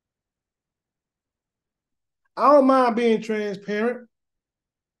 I don't mind being transparent.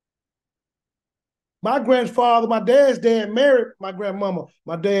 My grandfather, my dad's dad married my grandmama,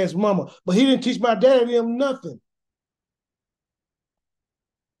 my dad's mama, but he didn't teach my dad and them nothing.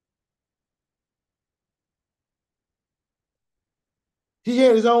 He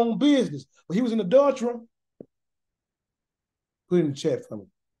had his own business, but he was in the doldrum. Put it in the chat for me.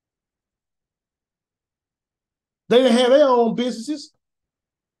 They didn't have their own businesses.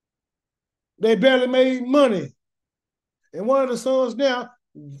 They barely made money. And one of the sons now,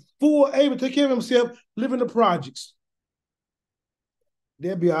 full able to take care of himself, live in the projects.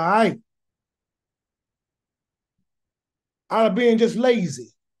 They'll be all right. Out of being just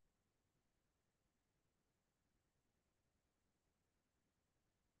lazy.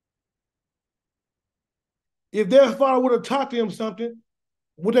 If their father would have taught them something,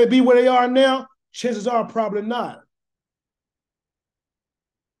 would they be where they are now? Chances are probably not.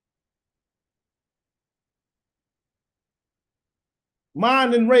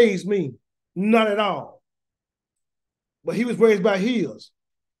 Mine didn't raise me, not at all. But he was raised by his.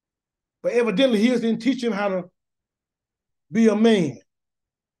 But evidently his didn't teach him how to be a man.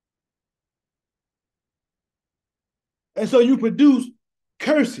 And so you produce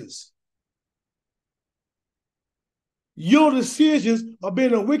curses. Your decisions of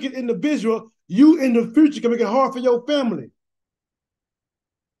being a wicked individual, you in the future can make it hard for your family.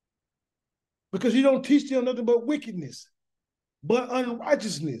 Because you don't teach them nothing but wickedness, but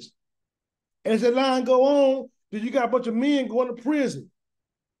unrighteousness. And as that line go on, then you got a bunch of men going to prison.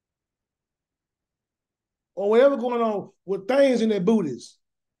 Or whatever going on with things in their booties.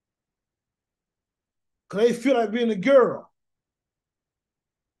 Because they feel like being a girl.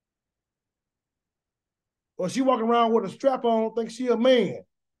 Or she walking around with a strap on, thinks she a man,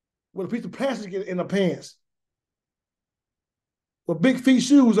 with a piece of plastic in her pants, with big feet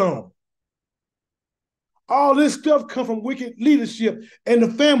shoes on. All this stuff comes from wicked leadership and the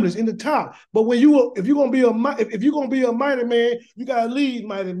families in the top. But when if you're gonna be a mighty man, you gotta lead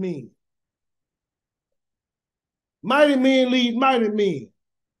mighty men. Mighty men lead mighty men.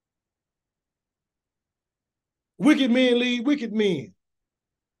 Wicked men lead wicked men.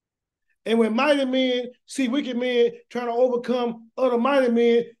 And when mighty men see wicked men trying to overcome other mighty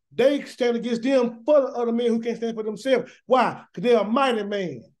men, they stand against them for the other men who can't stand for themselves. Why? Because they're a mighty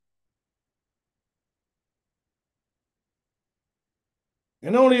man.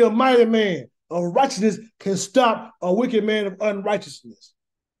 And only a mighty man of righteousness can stop a wicked man of unrighteousness.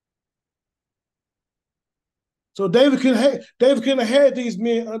 So David couldn't have had these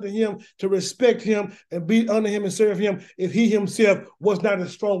men under him to respect him and be under him and serve him if he himself was not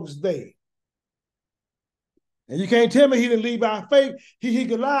as strong as they. And you can't tell me he didn't lead by faith. He hit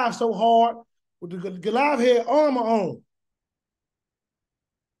Goliath so hard, with the Goliath had armor on.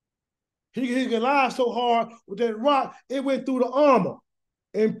 He hit Goliath so hard with that rock, it went through the armor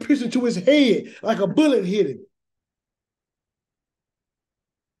and pierced into his head like a bullet hit him.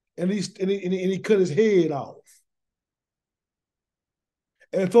 And he cut his head off.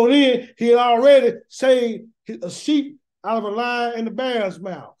 And so then he had already saved a sheep out of a lion in the bear's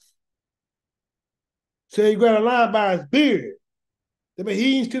mouth. So he grabbed a lion by his beard. I mean,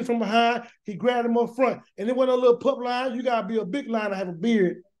 he ain't stood from behind. He grabbed him up front. And it wasn't a little pup lion. You got to be a big lion to have a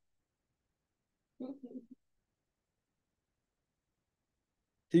beard.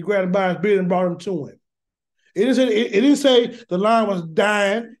 He grabbed him by his beard and brought him to him. It didn't say the lion was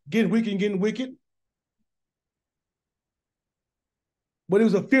dying, getting weak and getting wicked. But he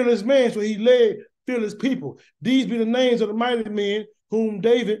was a fearless man, so he led fearless people. These be the names of the mighty men whom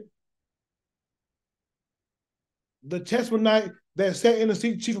David, the Testmanite that sat in the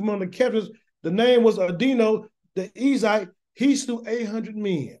seat chief among the captains, the name was Adino, the Ezite. He slew 800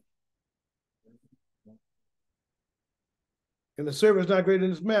 men. And the servant is not greater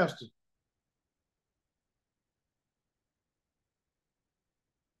than his master.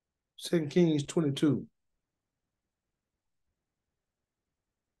 Second Kings 22.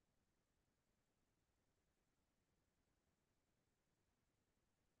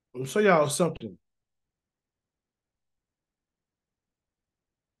 I'll show y'all something.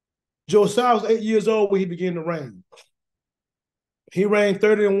 Josiah was 8 years old when he began to reign. He reigned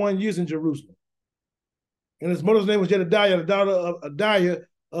 31 years in Jerusalem. And his mother's name was Jedediah, the daughter of Adiah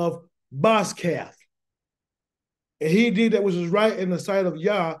of Boskath. And he did that which was right in the sight of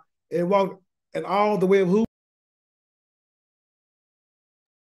Yah and walked in all the way of who?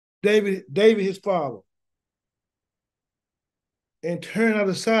 David his father. And turned out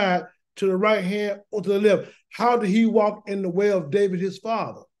aside to the right hand or to the left. How did he walk in the way of David his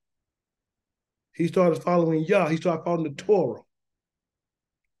father? He started following Yah. He started following the Torah.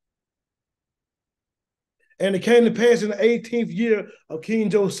 And it came to pass in the 18th year of King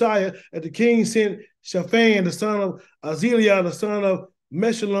Josiah that the king sent Shaphan, the son of Azaliah, the son of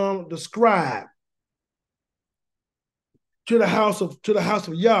Meshullam, the scribe, to the house of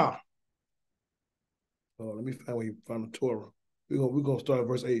Yah. Oh, let me find where you found the Torah. We're gonna start at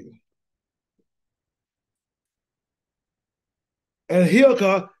verse 8. And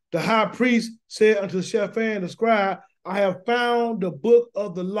Hilkiah, the high priest, said unto Shaphan, the scribe, I have found the book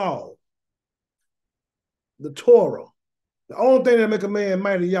of the law, the Torah. The only thing that make a man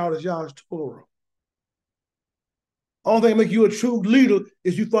mighty y'all is y'all's Torah. The only thing that make you a true leader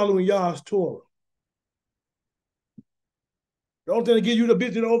is you following y'all's Torah. The only thing that gives you the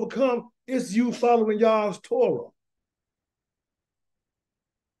ability to overcome is you following y'all's Torah.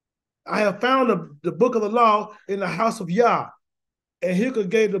 I have found the book of the law in the house of Yah. And Hilkiah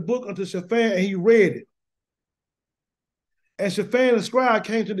gave the book unto Shaphan, and he read it. And Shaphan the scribe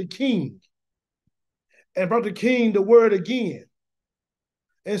came to the king and brought the king the word again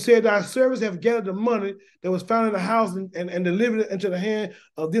and said, thy servants have gathered the money that was found in the house and delivered it into the hand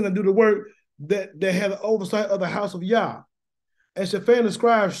of them that do the work that had the oversight of the house of Yah. And Shaphan the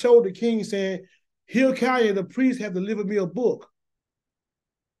scribe showed the king, saying, Hilkiah the priest have delivered me a book.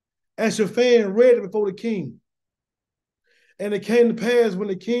 And Shaphan read it before the king. And it came to pass when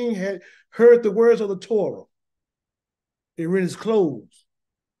the king had heard the words of the Torah, he rent his clothes.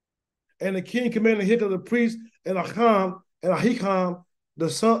 And the king commanded Hilkiah the priest and Ahikam, the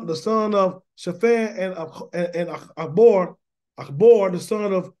son of Shaphan, and Achbor, the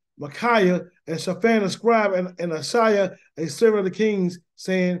son of Micaiah, and Shaphan the scribe, and Asaiah, a servant of the king's,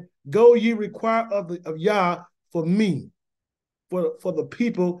 saying, go ye require of Yah for me, for the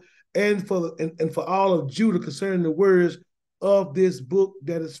people, and for all of Judah concerning the words of this book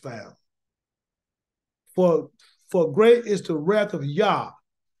that is found. For great is the wrath of Yah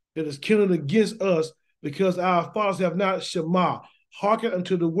that is kindled against us, because our fathers have not Shema, hearkened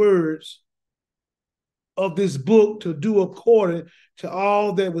unto the words of this book to do according to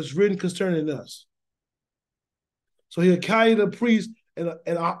all that was written concerning us. So Hilkiah the priest and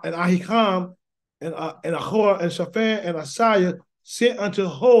Ahikam and Ahor and Shaphan and Asaiah sent unto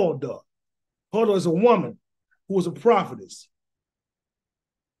Huldah. Huldah is a woman who was a prophetess.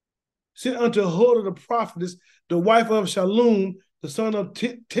 Sent unto Huldah the prophetess, the wife of Shallum, the son of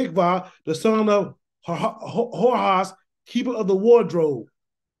Tikvah, the son of Horhas, keeper of the wardrobe.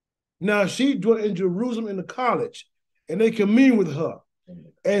 Now she dwelt in Jerusalem in the college, and they communed with her.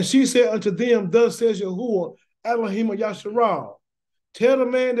 And she said unto them, thus says Yahuwah, Elohim Yasharal, tell the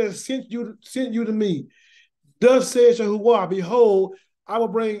man that sent you to me, thus says Yahuwah, behold, I will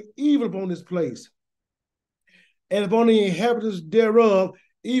bring evil upon this place, and upon the inhabitants thereof,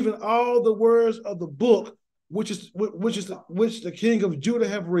 even all the words of the book which the king of Judah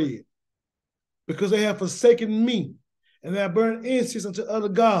have read, because they have forsaken me, and they have burned incense unto other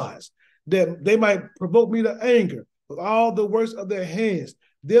gods, that they might provoke me to anger with all the works of their hands.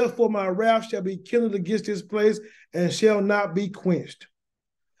 Therefore my wrath shall be kindled against this place, and shall not be quenched.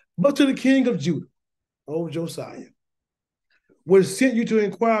 But to the king of Judah, O Josiah, which sent you to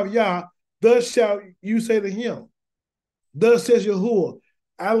inquire of Yah, thus shall you say to him, thus says Yahuwah,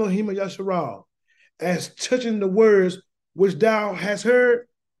 Elohim Yasharal, as touching the words which thou hast heard,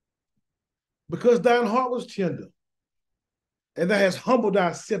 because thine heart was tender, and thou hast humbled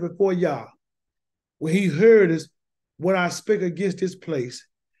thyself before Yah, when he heard us, what I spake against this place,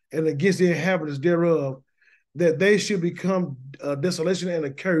 and against the inhabitants thereof, that they should become a desolation and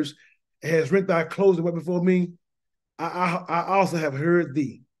a curse, and has rent thy clothes away before me. I also have heard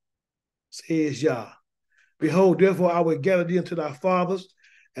thee, says Yah. Behold, therefore I will gather thee unto thy fathers,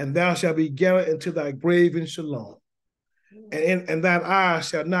 and thou shalt be gathered into thy grave in Shalom. And thine eyes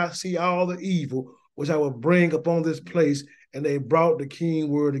shall not see all the evil which I will bring upon this place. And they brought the king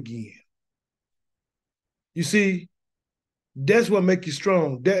word again. You see, that's what makes you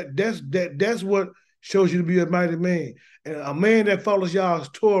strong. That's what shows you to be a mighty man. And a man that follows Yah's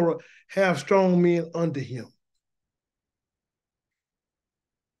Torah have strong men under him.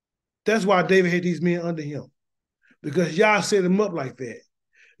 That's why David had these men under him, because Yah set him up like that.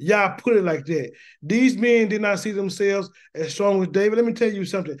 Yah put it like that. These men did not see themselves as strong as David. Let me tell you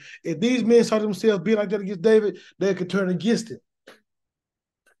something. If these men saw themselves being like that against David, they could turn against him.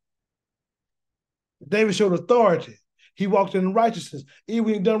 David showed authority. He walked in righteousness. Even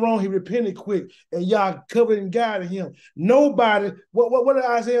when he done wrong, he repented quick, and Yah covered and guided him. Nobody, what did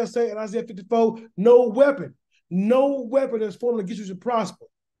Isaiah say in Isaiah 54? No weapon that's formed against you should prosper.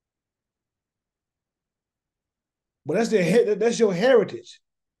 But that's your heritage.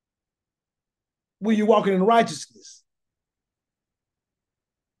 When you're walking in righteousness,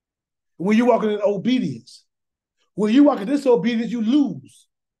 when you're walking in obedience, when you walk in disobedience, you lose.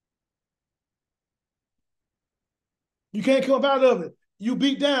 You can't come out of it. You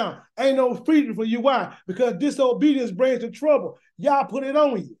beat down. Ain't no freedom for you. Why? Because disobedience brings the trouble. Y'all put it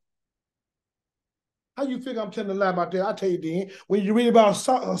on you. How you think I'm telling a lie about that? I'll tell you then. When you read about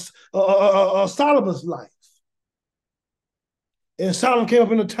Solomon's life, and Solomon came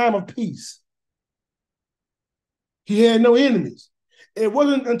up in a time of peace. He had no enemies. It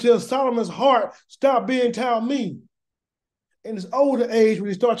wasn't until Solomon's heart stopped being town mean in his older age when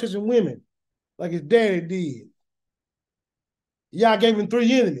he started chasing women like his daddy did. Yah gave him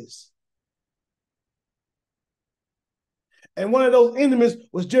 3 enemies. And one of those enemies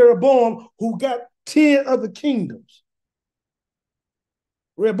was Jeroboam, who got 10 other kingdoms.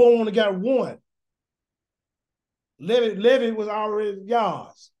 Rehoboam only got 1. Levi was already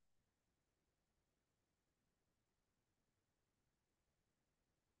Yah's.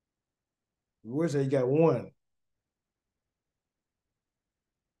 Where's that? He got 1.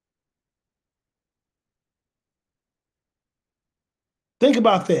 Think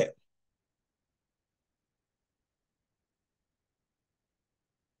about that.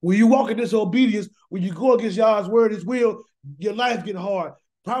 When you walk in disobedience, when you go against Yah's word, his will, your life get hard.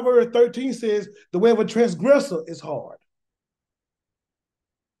 Proverbs 13 says, the way of a transgressor is hard.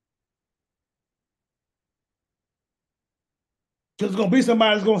 Because there's going to be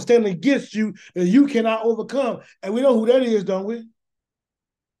somebody that's going to stand against you and you cannot overcome. And we know who that is, don't we?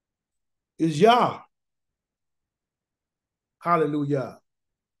 It's Yah. Hallelujah.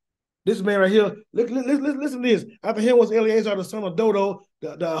 This man right here, listen to this. After him was Eleazar, the son of Dodo,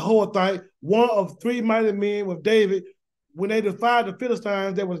 the Ahothite, one of 3 mighty men with David. When they defied the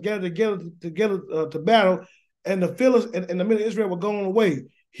Philistines that was gathered together to battle, and the Philistines and the men of Israel were going away,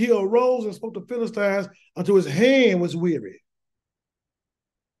 he arose and spoke to Philistines until his hand was weary,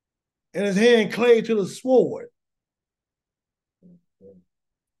 and his hand clave to the sword.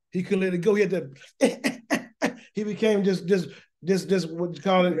 He couldn't let it go. He had to. He became just what you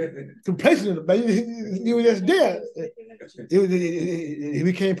call it, complacent. He was just dead. He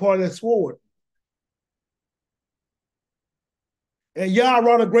became part of that sword. And Yah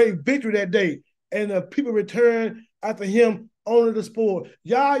wrought a great victory that day. And the people returned after him only the spoil.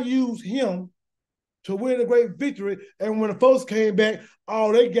 Yah used him to win a great victory. And when the folks came back,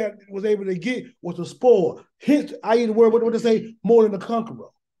 all they got was able to get was the spoil. Hence, I use the word, what they say, more than the conqueror.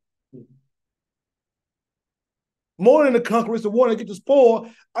 More than the conqueror is the one that gets the spoil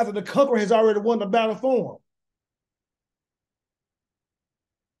after the conqueror has already won the battle for him.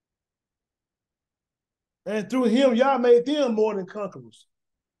 And through him, Yah made them more than conquerors.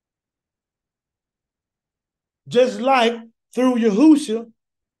 Just like through Yahusha,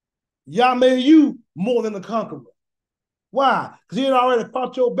 Yah made you more than a conqueror. Why? Because he had already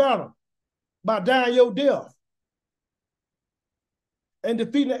fought your battle by dying your death and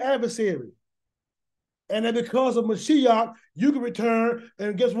defeating the adversary. And then because of Mashiach, you can return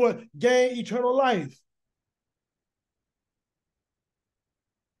and guess what? Gain eternal life.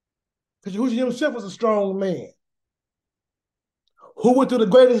 Because Yahushua himself was a strong man who went through the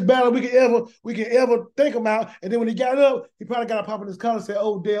greatest battle we can ever think about. And then when he got up, he probably got a pop in his collar and said,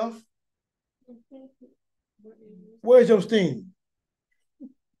 "Oh, death, where's your sting?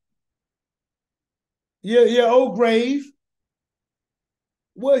 Yeah, oh grave,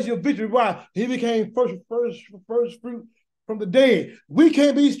 where's your victory?" Why? He became first fruit from the dead. We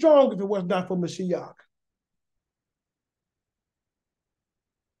can't be strong if it was not for Mashiach.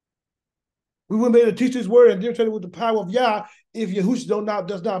 We wouldn't be able to teach this word and demonstrate it with the power of Yah if Yahushua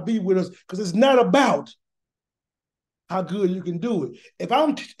does not be with us, because it's not about how good you can do it. If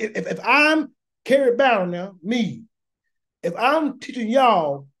I'm carried battle now, me, if I'm teaching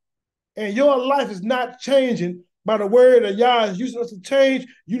y'all and your life is not changing by the word that Yah is using us to change,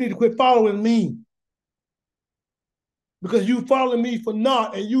 you need to quit following me. Because you following me for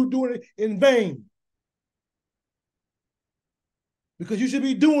naught and you doing it in vain. Because you should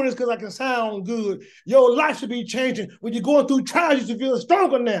be doing this because I can sound good. Your life should be changing. When you're going through trials, you should feel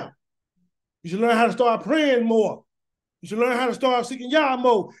stronger now. You should learn how to start praying more. You should learn how to start seeking Yah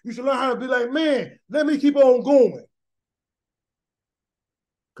more. You should learn how to be like, man, let me keep on going.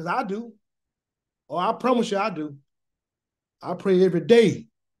 Because I do. Or I promise you I do. I pray every day.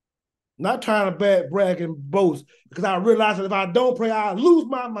 Not trying to brag and boast, because I realize that if I don't pray, I lose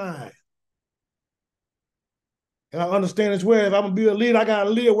my mind. And I understand as well, if I'm going to be a leader, I got to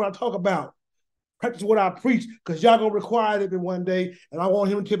live what I talk about. Practice what I preach, because y'all going to require it one day, and I want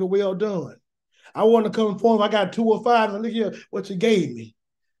him to keep it well done. I want to come forward. I got 2 or 5, and look here what you gave me.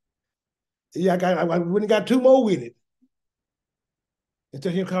 Yeah, I wouldn't got 2 more with it.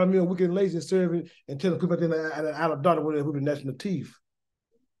 Instead of him calling me a wicked and lazy servant and telling people out of daughter with the national teeth.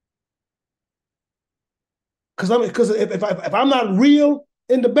 Because if I'm not real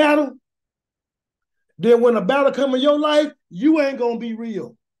in the battle, then when the battle comes in your life, you ain't going to be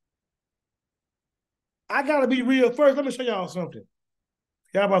real. I got to be real first. Let me show y'all something.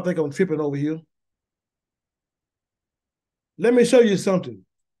 Y'all about to think I'm tripping over here. Let me show you something.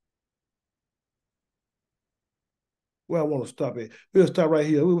 Well, I want to stop it. We'll start right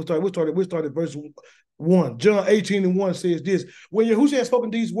here. We'll start at verse 1. John 18:1 says this. When Yahushua had spoken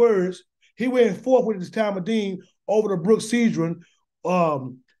these words, he went forth with his Talmudim over the brook Cedron, where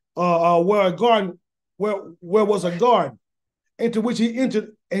was a garden, into which he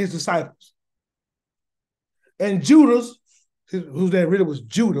entered and his disciples. And Judas, whose name really was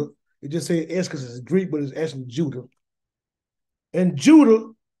Judah, it just said S because it's Greek, but it's actually Judah. And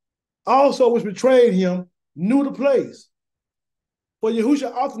Judah also, which betrayed him, knew the place. For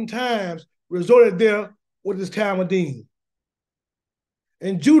Yahushua oftentimes resorted there with his Talmudim.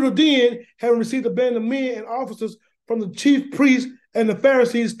 And Judah then, having received a band of men and officers from the chief priests and the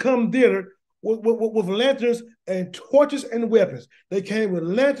Pharisees, come thither with lanterns and torches and weapons. They came with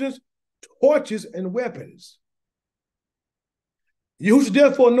lanterns, torches, and weapons. Yahushua,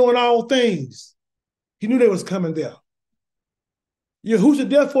 therefore, knowing all things, he knew they was coming there. Yahushua,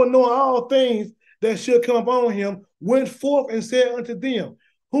 therefore, knowing all things that should come upon him, went forth and said unto them,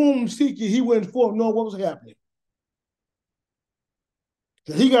 whom seek ye? He went forth knowing what was happening.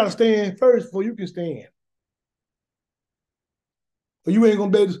 So he got to stand first before you can stand. Or you ain't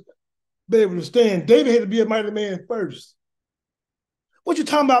going to be able to stand. David had to be a mighty man first. What you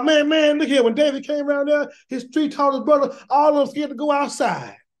talking about? Man, look here. When David came around there, his 3 tallest brother, all of them scared to go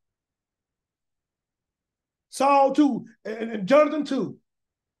outside. Saul too, and Jonathan too.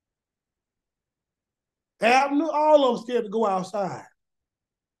 Abner, all of them scared to go outside.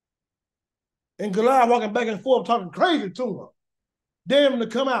 And Goliath walking back and forth talking crazy to him. Damn him to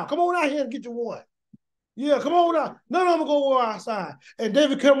come out. Come on out here and get you one. Yeah, come on out. None of them go outside. And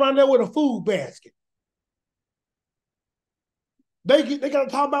David come around there with a food basket. They got to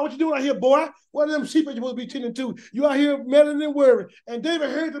talk about what you doing out here, boy. What are them sheep that you supposed to be tending to? You out here meddling and worrying. And David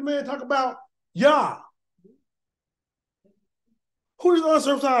heard the man talk about Yah. Who is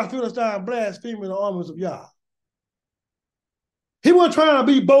uncircumcised Philistine blaspheming the armies of Yah? He wasn't trying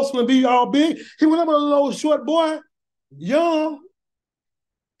to be boastful and be all big. He was a little short boy, young.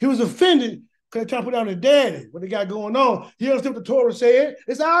 He was offended because they trying to put down his daddy, what they got going on. He understood what the Torah said.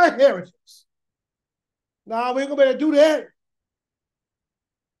 It's our inheritance. Nah, we ain't gonna be able to do that.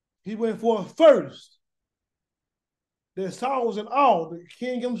 He went for it first. Then Saul was in awe, the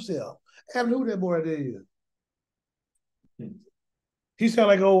king himself. I haven't who that boy there is. He sound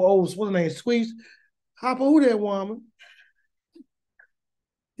like old what's his name, Sweets. Hopper, who that woman?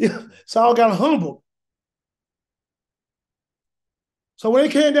 Yeah, Saul got humbled. So when they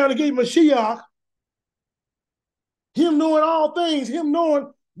came down to get Mashiach, him knowing all things, him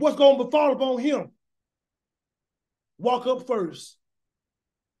knowing what's going to befall upon him, walk up first.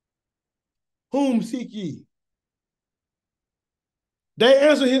 Whom seek ye? They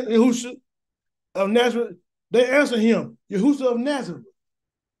answer him, Yahushua of Nazareth. They answer him, Yahushua of Nazareth.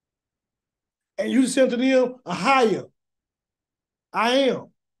 And you said to them, Ahava, I am.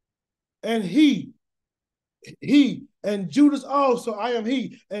 And he, and Judas also, I am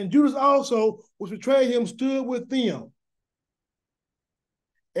he. And Judas also, which betrayed him, stood with them.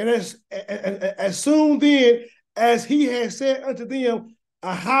 And as soon then as he had said unto them,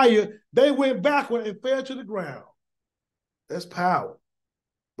 Ahava, they went backward and fell to the ground. That's power.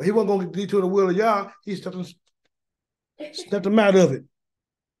 But he wasn't going to get to the will of Yah. He stepped them out of it.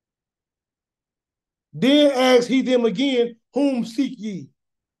 Then asked he them again, whom seek ye?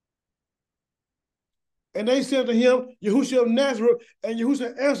 And they said to him, Yahushua of Nazareth. And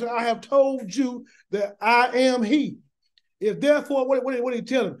Yahushua answered, I have told you that I am he. If therefore, what did he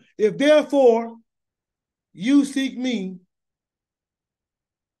tell him? If therefore you seek me,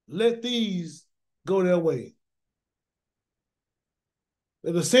 let these go their way,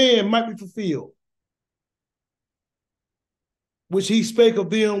 that the saying might be fulfilled, which he spake of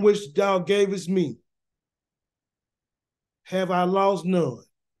them which thou gavest me. Have I lost none?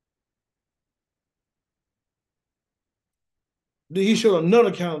 Then he showed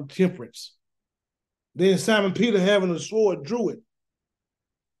another kind of temperance. Then Simon Peter, having a sword, drew it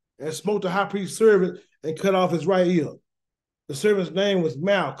and smote the high priest's servant and cut off his right ear. The servant's name was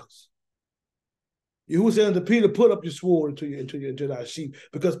Malchus. Yahushua said unto Peter, put up your sword into thy sheath,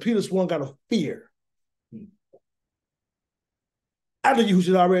 because Peter's one got a fear. After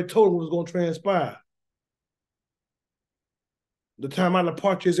Yahushua already told him what was going to transpire. The time out of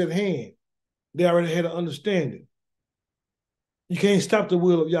departure is at hand. They already had an understanding. You can't stop the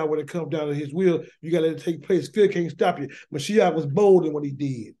will of Yah when it comes down to his will. You got to let it take place. Fear can't stop you. Mashiach was bold in what he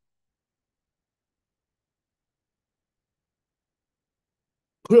did.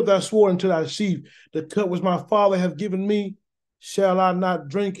 Put up thy sword into thy sheath. The cup which my Father hath given me, shall I not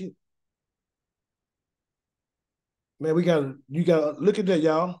drink it? Man, you gotta look at that,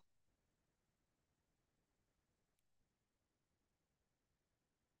 y'all.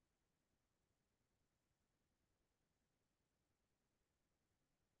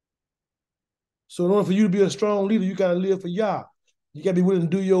 So in order for you to be a strong leader, you gotta live for Yah. You gotta be willing to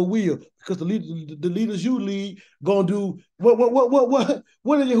do your will, because the leaders you lead gonna do what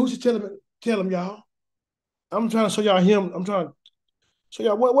did Yahushua tell him, y'all? I'm trying to show y'all him. I'm trying to show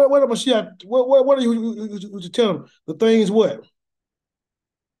y'all what Mashiach, what are you tell him? The things what?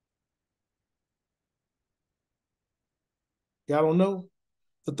 Y'all don't know?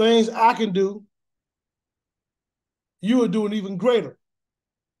 The things I can do, you are doing even greater.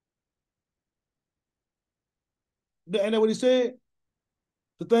 Ain't that what he said?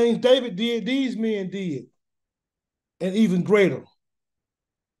 The things David did, these men did, and even greater.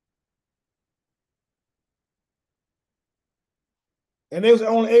 And they was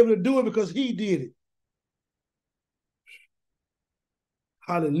only able to do it because he did it.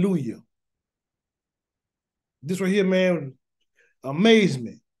 Hallelujah. This right here, man, amazed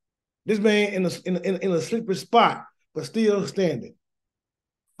me. This man in a slippery spot, but still standing,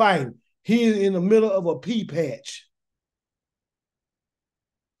 fighting. He is in the middle of a pea patch.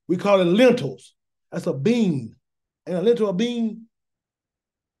 We call it lentils. That's a bean. And a lentil, a bean.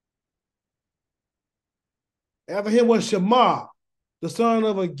 After him was Shammah, the son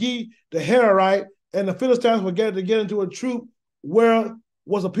of Agi, the Herorite, and the Philistines were gathered together into a troop where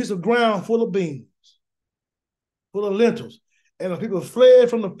was a piece of ground full of beans, full of lentils. And the people fled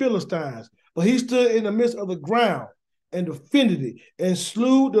from the Philistines. But he stood in the midst of the ground and defended it and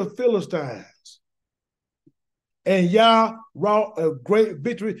slew the Philistines. And Yah wrought a great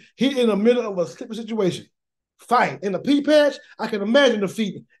victory. He in the middle of a slippery situation, fight. In the pea patch, I can imagine the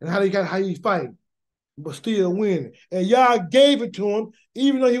feet and how he fight, but still winning. And Yah gave it to him,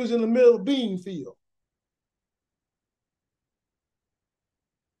 even though he was in the middle of a bean field.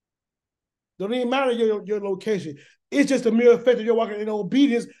 Don't even matter your location. It's just a mere effect of your walking in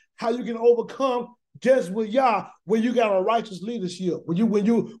obedience, how you can overcome just with Yah when you got a righteous leadership.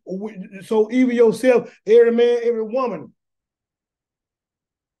 So even yourself, every man, every woman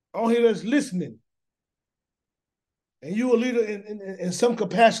on here that's listening, and you a leader in some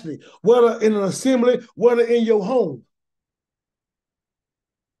capacity, whether in an assembly, whether in your home,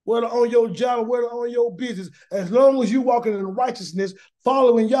 whether on your job, whether on your business, as long as you walking in righteousness,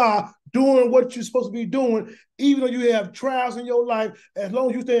 following Yah, doing what you're supposed to be doing, even though you have trials in your life, as long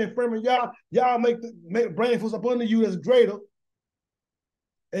as you stay firm in Yah, Yah bring forth up under you that's greater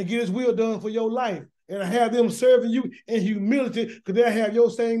and get his will done for your life. And have them serving you in humility because they have your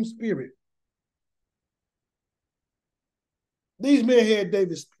same spirit. These men had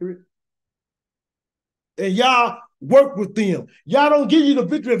David's spirit. And Yah work with them. Yah don't give you the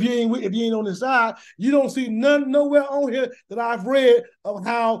victory if you ain't on the side. You don't see none nowhere on here that I've read of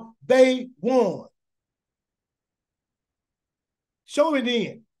how they won. Show me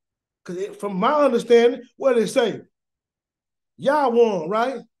then. Because from my understanding, what did it say? Yah won,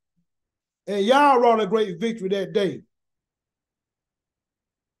 right? And Yah wrought a great victory that day.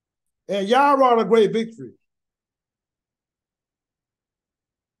 And Yah wrought a great victory.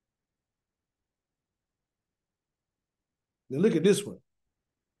 Now look at this one.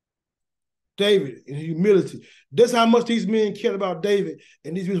 David in humility. That's how much these men cared about David,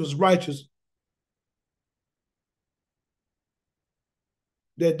 and these men was righteous.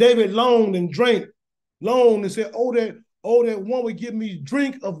 That David longed and drank, longed and said, oh, that one would give me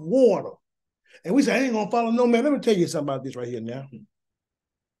drink of water. And we say, I ain't gonna follow no man. Let me tell you something about this right here now.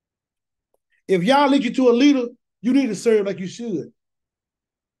 If Yah lead you to a leader, you need to serve like you should.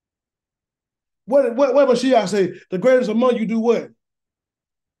 What Mashiach say? The greatest among you do what?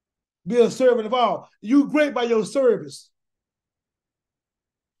 Be a servant of all. You great by your service.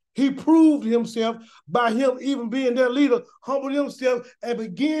 He proved himself by him even being their leader, humbled himself and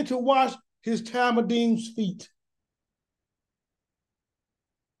began to wash his Talmudim's feet.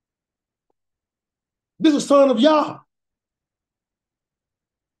 This is son of Yah.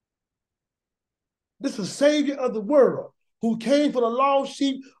 This is Savior of the world who came for the lost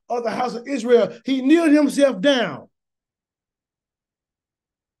sheep of the house of Israel. He kneeled himself down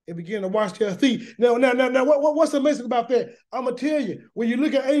and began to wash their feet. Now, what's amazing about that? I'm going to tell you, when you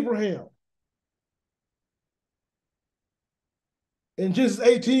look at Abraham, in Genesis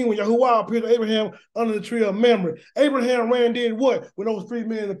 18, when Yahuwah appeared to Abraham under the tree of Mamre, Abraham ran and did what? When those three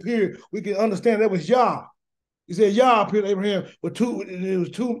men appeared, we can understand that was Yah. He said Yah appeared to Abraham with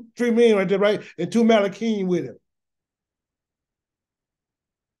three men right there, right? And two Malachim with him.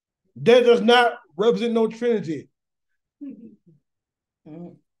 That does not represent no Trinity.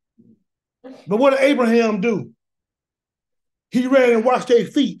 But what did Abraham do? He ran and washed their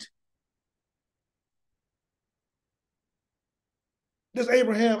feet. This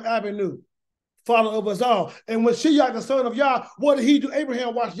Abraham Avenue, father of us all. And when Shiach, the son of Yah, what did he do?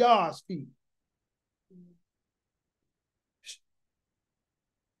 Abraham washed Yah's feet.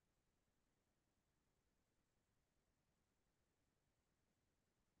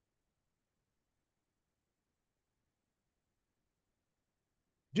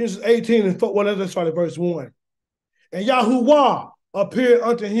 Genesis 18 and 4, well, let's start at verse 1. And Yahuwah appeared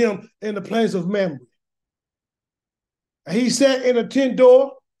unto him in the plains of Mamre. And he sat in a tent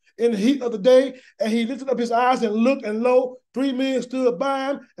door in the heat of the day, and he lifted up his eyes and looked, and lo, three men stood by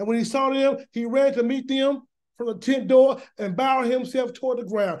him. And when he saw them, he ran to meet them from the tent door and bowed himself toward the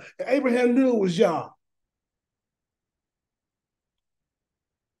ground. And Abraham knew it was Yah.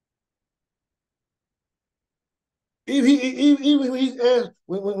 Even he asked,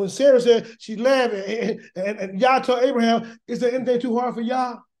 when Sarah said she laughed, and Yah told Abraham, is there anything too hard for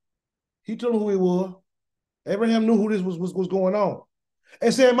Yah? He told him who he was. Abraham knew who this was going on.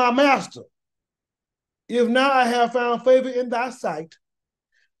 And said, my master, if now I have found favor in thy sight,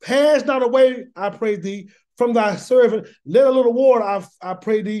 pass not away, I pray thee, from thy servant. Let a little water, I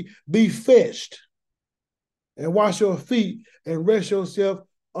pray thee, be fetched. And wash your feet and rest yourself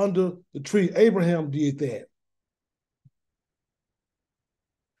under the tree. Abraham did that.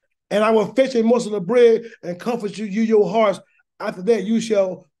 And I will fetch a morsel of bread and comfort you your hearts. After that you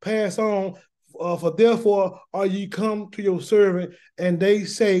shall pass on. For therefore are ye come to your servant, and they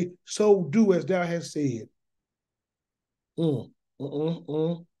say, so do as thou hast said. And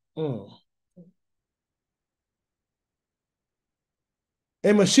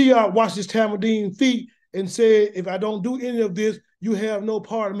Mashiach washed his Talmudim feet and said, if I don't do any of this, you have no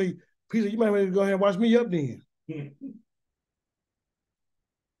part of me. Peter, you might want to go ahead and watch me up then.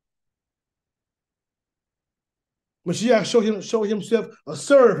 Mashiach showed himself a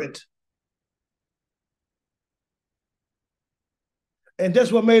servant. And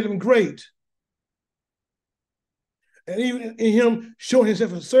that's what made him great. And even in him showing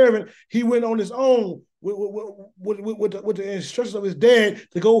himself a servant, he went on his own with the instructions of his dad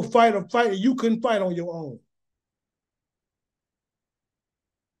to go fight a fight that you couldn't fight on your own.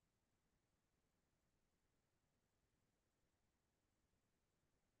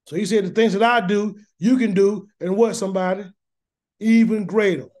 So he said, the things that I do, you can do, and what, somebody? Even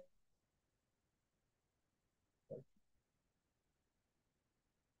greater.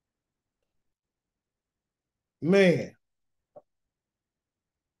 Man.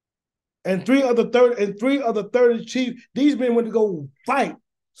 And three of the 30 chiefs, these men went to go fight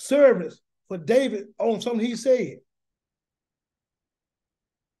servants for David on something he said,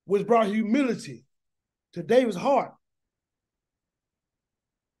 which brought humility to David's heart.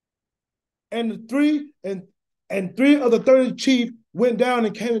 And three of the 30 chiefs went down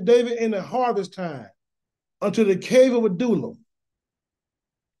and came to David in the harvest time unto the cave of Adullam.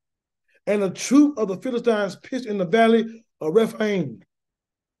 And a troop of the Philistines pitched in the valley of Rephaim.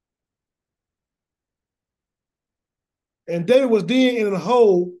 And David was then in a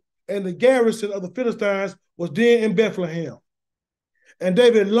hole, and the garrison of the Philistines was then in Bethlehem. And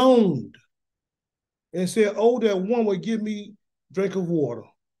David longed and said, oh, that one would give me drink of water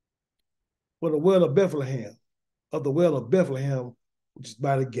for the well of Bethlehem, which is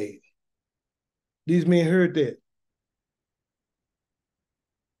by the gate. These men heard that.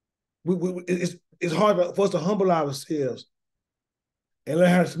 It's hard for us to humble ourselves and learn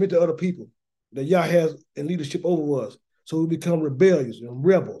how to submit to other people that Yah has in leadership over us. So we become rebellious and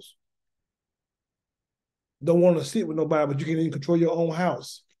rebels. Don't want to sit with nobody, but you can't even control your own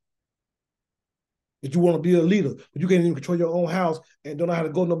house. That you want to be a leader, but you can't even control your own house and don't know how to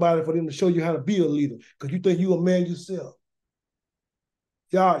go to nobody for them to show you how to be a leader because you think you're a man yourself.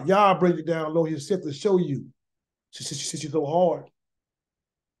 Y'all break it down low himself to show you. She's so hard.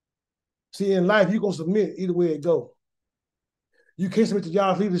 See, in life, you're going to submit either way it go. You can't submit to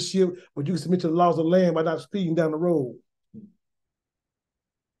y'all's leadership, but you can submit to the laws of the land by not speeding down the road.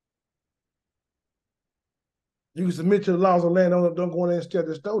 You can submit to the laws of the land, don't go in there and steal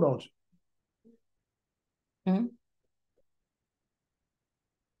the stove, don't you? Mm-hmm.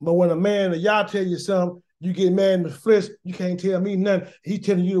 But when a man of Yah tell you something, you get mad in the flesh, you can't tell me nothing. He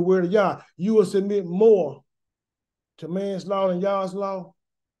telling you the word of Yah. You will submit more to man's law than Yah's law.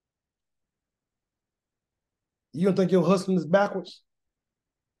 You don't think your husband is backwards?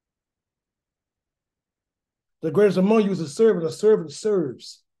 The greatest among you is a servant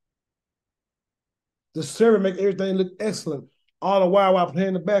serves. The servant makes everything look excellent, all the while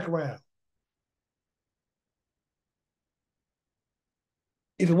playing the background.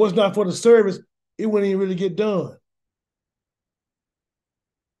 If it was not for the service, it wouldn't even really get done.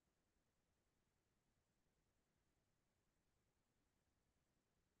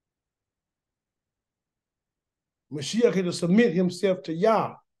 Mashiach had to submit himself to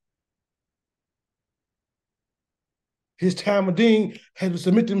Yah. His Talmudim had to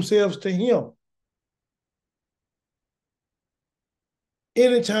submit themselves to him.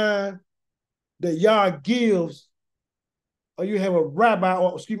 Anytime that Yah gives, or you have a rabbi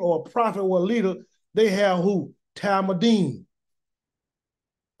or a prophet or a leader, they have who? Talmudim.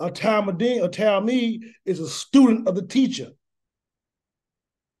 A Talmud is a student of the teacher.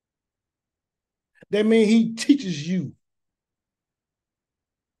 That means he teaches you.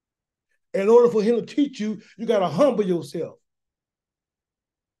 In order for him to teach you, you got to humble yourself.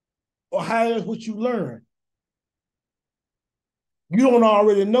 Or hide what you learn. You don't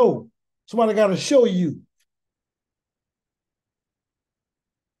already know. Somebody got to show you.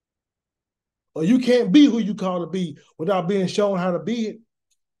 Or you can't be who you call to be without being shown how to be it.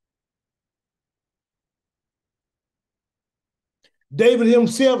 David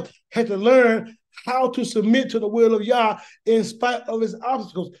himself had to learn how to submit to the will of Yah in spite of his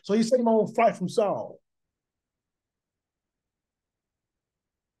obstacles. So he sent him on a fight from Saul.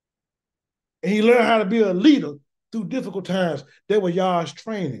 And he learned how to be a leader through difficult times. That was Yah's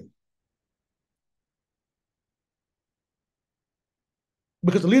training.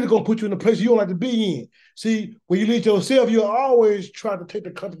 Because the leader going to put you in a place you don't like to be in. See, when you lead yourself, you'll always try to take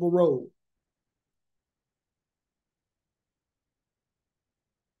the comfortable road.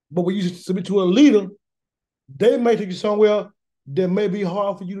 But when you submit to a leader, they may take you somewhere that may be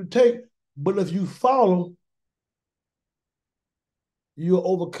hard for you to take. But if you follow, You'll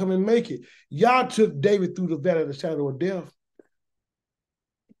overcome and make it. Y'all took David through the valley of the shadow of death.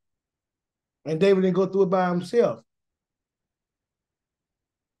 And David didn't go through it by himself.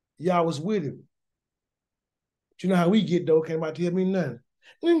 Y'all was with him. But you know how we get, though, can't nobody tell me nothing.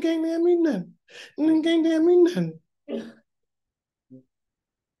 Can't tell me nothing. Can't tell me nothing.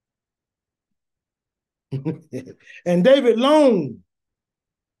 And David longed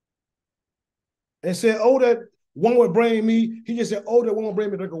and said, oh, that one would bring me. He just said, oh, that one would bring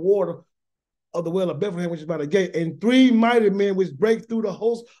me to drink of water of the well of Bethlehem, which is by the gate. And 3 mighty men which break through the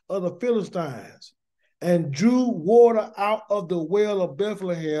host of the Philistines and drew water out of the well of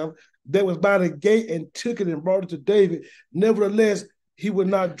Bethlehem that was by the gate and took it and brought it to David. Nevertheless, he would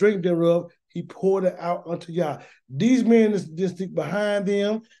not drink thereof. He poured it out unto Yah. These men just stick behind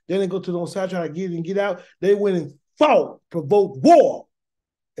them. They didn't go to the side trying to get in and get out. They went and fought, provoked war,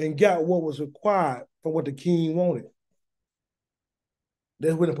 and got what was required from what the king wanted.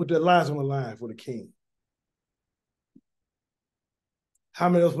 They went and put their lives on the line for the king. How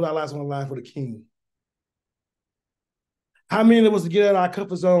many of us put our lives on the line for the king? How many of us to get out of our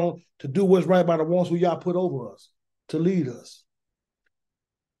comfort zone to do what's right by the ones who y'all put over us, to lead us?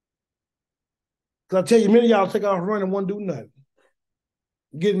 Because I tell you, many of y'all take off running and won't do nothing.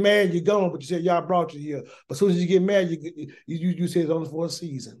 You get mad, you're gone, but you said y'all brought you here. But as soon as you get mad, you say it's only for a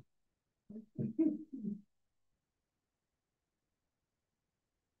season.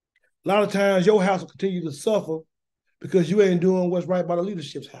 A lot of times your house will continue to suffer because you ain't doing what's right by the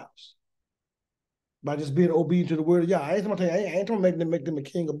leadership's house. By just being obedient to the word of Yah. I ain't trying to make them a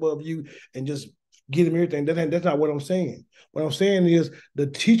king above you and just get them everything. That's not what I'm saying. What I'm saying is the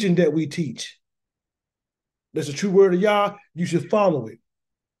teaching that we teach. That's the true word of Yah. You should follow it.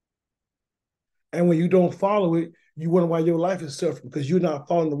 And when you don't follow it, you wonder why your life is suffering because you're not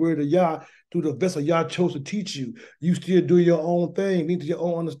following the word of Yah through the vessel Yah chose to teach you. You still do your own thing, need to your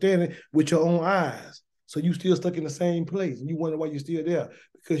own understanding with your own eyes. So you still stuck in the same place and you wonder why you're still there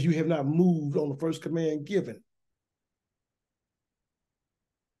because you have not moved on the first command given.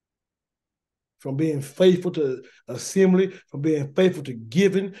 From being faithful to assembly, from being faithful to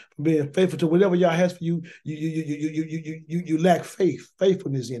giving, from being faithful to whatever Yah has for you, you lack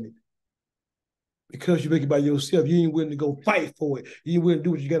faithfulness in it. Because you make it by yourself, you ain't willing to go fight for it. You ain't willing to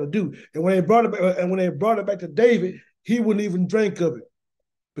do what you got to do. And when they brought it back to David, he wouldn't even drink of it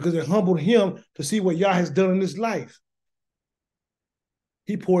because it humbled him to see what Yah has done in his life.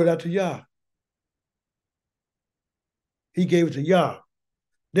 He poured it out to Yah. He gave it to Yah.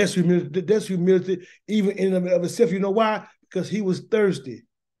 That's humility. That's humility, even in and of itself. You know why? Because he was thirsty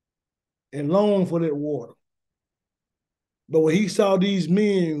and longed for that water. But when he saw these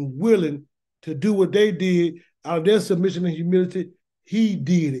men willing to do what they did out of their submission and humility, he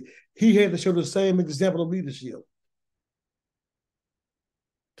did it. He had to show the same example of leadership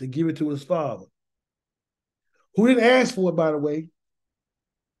to give it to his father, who didn't ask for it, by the way.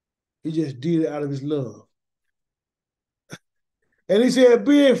 He just did it out of his love. And he said,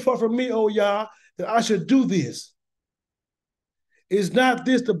 be it far from me, O Yah, that I should do this. Is not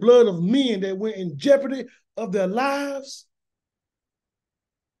this the blood of men that went in jeopardy of their lives?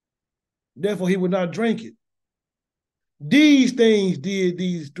 Therefore, he would not drink it. These things did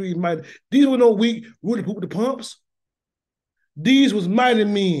these 3 mighty. These were no weak, rooted poop with the pumps. These was mighty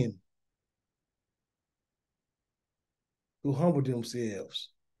men who humbled themselves.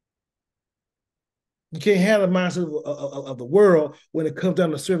 You can't have the mindset of the world when it comes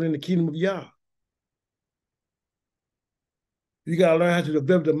down to serving in the kingdom of Yah. You got to learn how to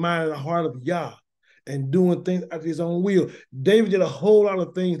develop the mind and the heart of Yah and doing things after his own will. David did a whole lot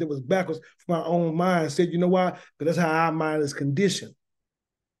of things that was backwards from our own mind. Said, you know why? Because that's how our mind is conditioned.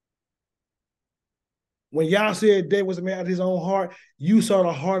 When Yah said David was a man after his own heart, you saw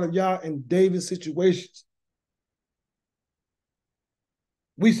the heart of Yah in David's situations.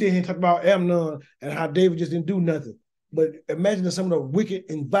 We sit here and talk about Amnon and how David just didn't do nothing. But imagine some of the wicked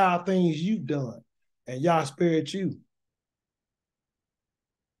and vile things you've done, and Yah spared you.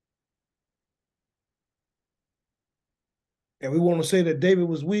 And we want to say that David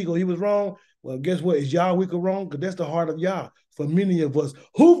was weak or he was wrong. Well, guess what? Is Yah weak or wrong? Because that's the heart of Yah for many of us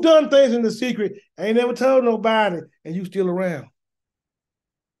who've done things in the secret, ain't never told nobody, and you still around.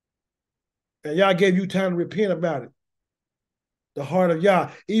 And Yah gave you time to repent about it. The heart of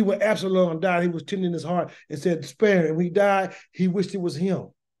Yah. Even when Absalom died, he was tending his heart and said, spare him. And when he died, he wished it was him.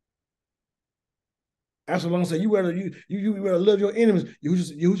 Absalom said, you better love your enemies. You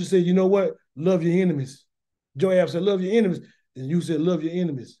just said, you know what? Love your enemies. Joab said, love your enemies. And you said, love your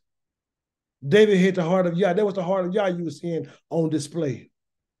enemies. David hit the heart of Yah. That was the heart of Yah you were seeing on display.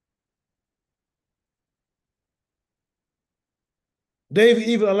 David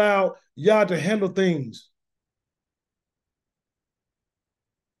even allowed Yah to handle things.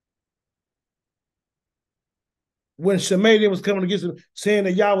 When Shimei was coming against him, saying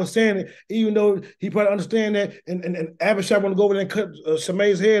that Yah was saying it, even though he probably understand that, and Abishai want to go over there and cut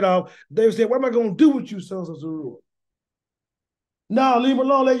Shimei's head off, David said, what am I going to do with you, sons of Zeruiah? No, leave him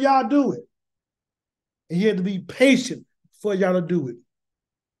alone, let Yah do it. And he had to be patient for Yah to do it.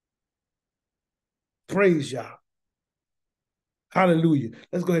 Praise Yah. Hallelujah.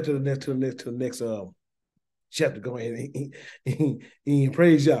 Let's go ahead to the next chapter. Go ahead and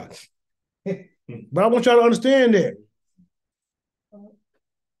praise Yah. But I want y'all to understand that.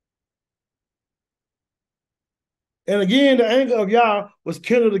 And again, the anger of Yah was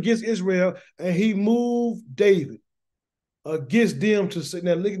kindled against Israel, and he moved David against them to say,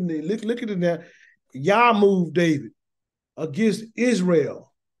 now look at it now. Yah moved David against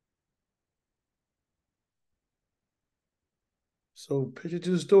Israel. So picture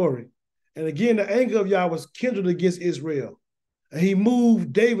to the story. And again, the anger of Yah was kindled against Israel. And he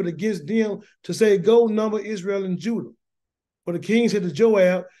moved David against them to say, go number Israel and Judah. For the king said to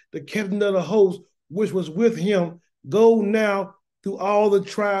Joab, the captain of the host, which was with him, go now through all the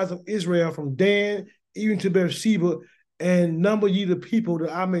tribes of Israel, from Dan even to Beersheba, and number ye the people,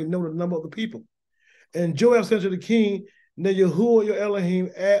 that I may know the number of the people. And Joab said to the king, now Yahuwah your Elohim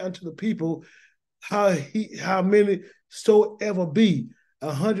add unto the people how many soever be,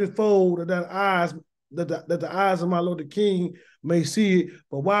 100-fold, that the eyes of my Lord the king may see it.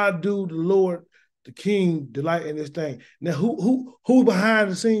 But why do the Lord the king delight in this thing? Now, who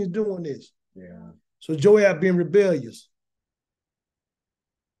behind the scenes doing this? Yeah. So Joab being rebellious.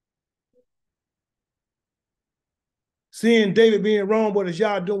 Seeing David being wrong, but is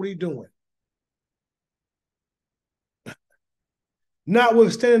Yah doing what he's doing?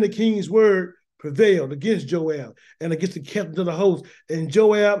 Notwithstanding the king's word prevailed against Joab and against the captains of the host. And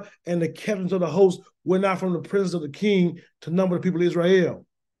Joab and the captains of the host went out from the presence of the king to number the people of Israel.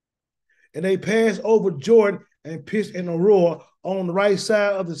 And they passed over Jordan and pitched in Aurora on the right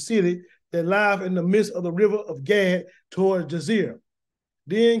side of the city that lieth in the midst of the river of Gad towards Jazer.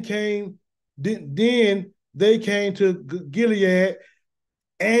 Then they came to Gilead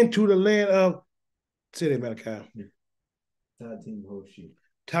and to the land of, say that, Malachi.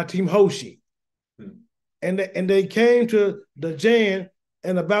 Tatim Hoshi. And they came to the Jan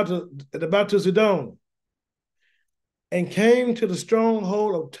and about to Zidon, and came to the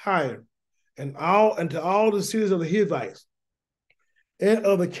stronghold of Tyre, and to all the cities of the Hivites and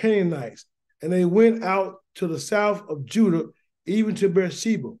of the Canaanites. And they went out to the south of Judah, even to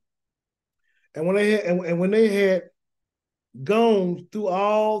Beersheba. And when they had gone through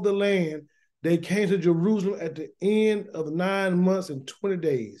all the land, they came to Jerusalem at the end of the 9 months and 20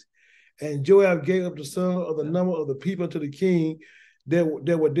 days. And Joab gave up the sum of the number of the people to the king. There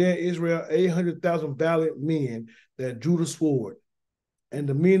were there in Israel 800,000 valiant men that drew the sword, and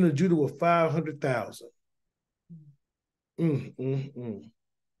the men of Judah were 500,000.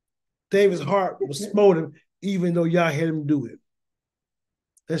 David's heart was smote even though Yah had him do it.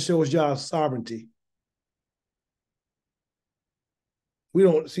 That shows Yah's sovereignty. We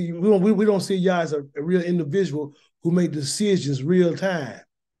don't see Yah as a real individual who made decisions real time.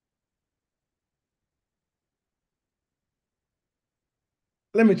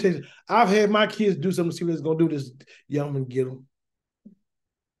 Let me tell you, I've had my kids do something to see what they're going to do this. Yeah, I'm going to get them.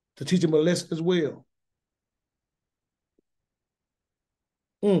 To teach them a lesson as well.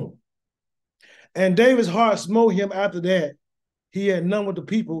 And David's heart smote him after that. He had numbered the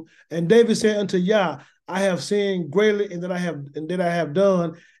people. And David said unto Yah, I have sinned greatly in that I have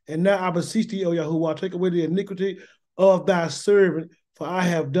done. And now I beseech thee, O Yahuwah, take away the iniquity of thy servant, for I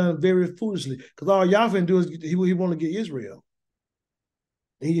have done very foolishly. Because all Yah can do is he want to get Israel.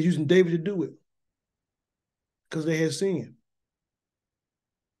 And he's using David to do it because they had sinned.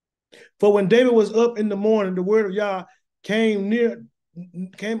 For when David was up in the morning, the word of Yah came to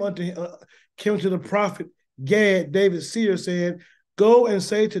the prophet Gad, David's seer, saying, go and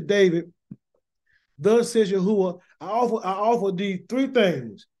say to David, thus says Yahuwah, I offer thee 3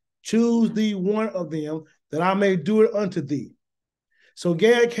 things. Choose thee one of them, that I may do it unto thee. So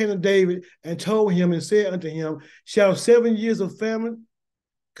Gad came to David and told him and said unto him, shall 7 years of famine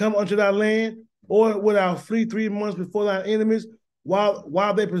come unto thy land, or wilt thou flee 3 months before thy enemies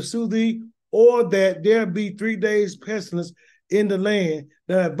while they pursue thee, or that there be 3 days pestilence in the land?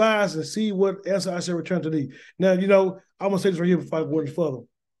 Now advise and see what answer I shall return to thee. Now, I'm going to say this right here before I go any further.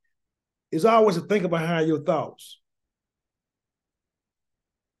 It's always to think behind your thoughts.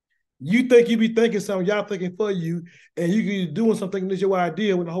 You think you be thinking something, Y'all thinking for you, and you can be doing something that's your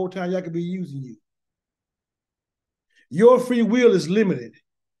idea when the whole time Y'all could be using you. Your free will is limited.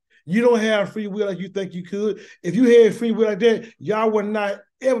 You don't have free will like you think you could. If you had free will like that, y'all would not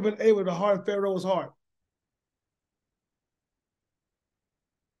ever been able to harden Pharaoh's heart.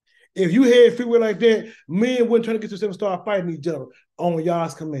 If you had free will like that, men wouldn't try to get themselves and start fighting each other on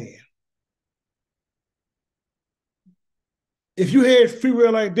y'all's command. If you had free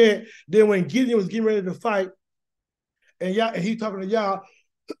will like that, then when Gideon was getting ready to fight, and he talking to y'all,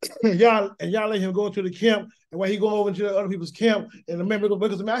 and y'all let him go into the camp, and while he go over into the other people's camp, and the man goes,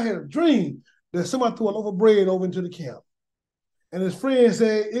 because I had a dream that somebody threw a loaf of bread over into the camp. And his friend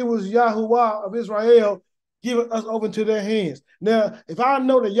said it was Yahuwah of Israel giving us over into their hands. Now, if I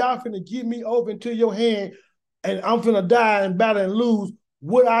know that y'all finna give me over into your hand and I'm finna die in battle and lose,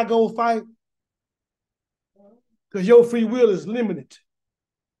 would I go fight? Because your free will is limited.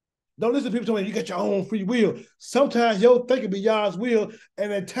 Don't listen to people telling you got your own free will. Sometimes your thinking be y'all's will,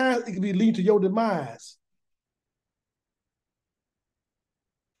 and at times it can be leading to your demise.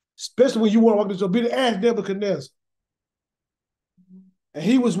 Especially when you want to walk this obedient, ask Nebuchadnezzar. And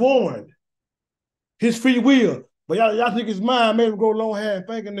he was warned. His free will. But y'all think his mind made him grow long hair and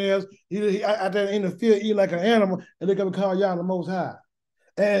fingernails. He out there in the field eating like an animal, and they come call y'all the Most High.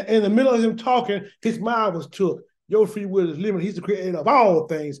 And in the middle of him talking, his mind was took. Your free will is limited. He's the creator of all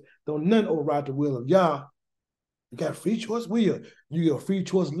things. Don't none override the will of Yah. You got free choice will. You got free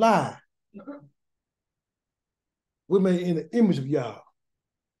choice lie. We're made in the image of Yah.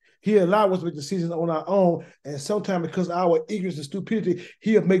 He allowed us to make decisions on our own, and sometimes because of our ignorance and stupidity,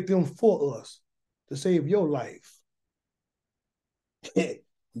 he'll make them for us to save your life.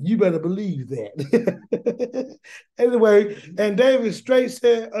 You better believe that. Anyway, and David straight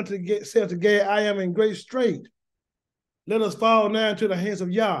said unto Gad, I am in great strait. Let us fall now into the hands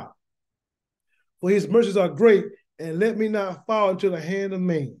of Yah, for his mercies are great, and let me not fall into the hand of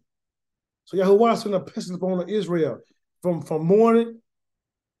man. So Yahuwah sent a pestilence upon Israel from the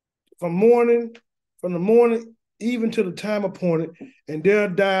morning even to the time appointed, and there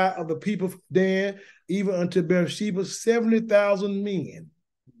died of the people from Dan even unto Beersheba 70,000 men.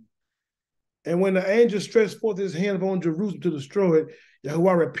 And when the angel stretched forth his hand upon Jerusalem to destroy it,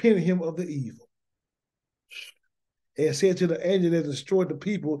 Yahuwah repented him of the evil, and said to the angel that destroyed the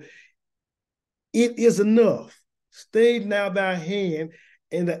people, it is enough. Stay now thy hand.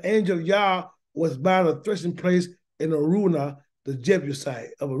 And the angel of Yah was by the threshing place in Aruna, the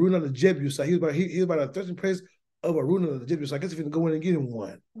Jebusite. He was by the threshing place of Aruna, the Jebusite. I guess if you can go in and get him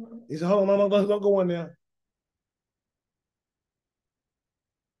one. He said, hold on, no, don't go in there.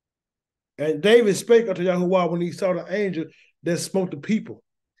 And David spake unto Yahuwah when he saw the angel that smote the people.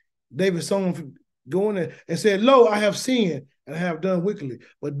 David saw him go in there and said, lo, I have sinned and I have done wickedly.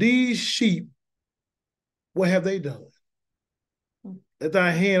 But these sheep, what have they done? At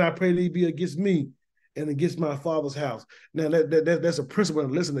thy hand, I pray thee, be against me and against my father's house. Now, that's a principle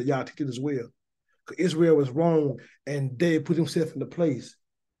and lesson that y'all teach as well. Because Israel was wrong, and David put himself in the place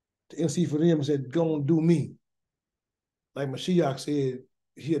to intercede for them and said, go and do me. Like Mashiach said,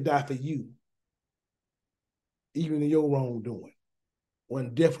 he'll die for you, even in your wrongdoing,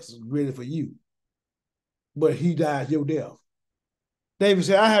 when death was ready for you. But he died your death. David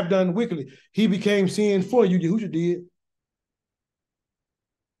said, I have done wickedly. He became sin for you. Yahushua did.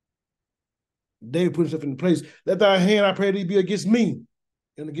 David put himself in the place. Let thy hand, I pray thee, be against me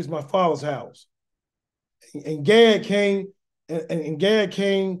and against my father's house. And Gad came, and Gad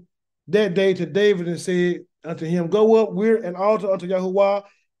came that day to David and said unto him, go up, rear an altar unto Yahuwah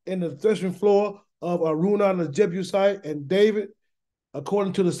in the threshing floor of Aruna the Jebusite. And David,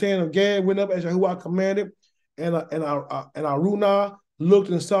 according to the saying of Gad, went up as Yahuwah commanded. And Aruna looked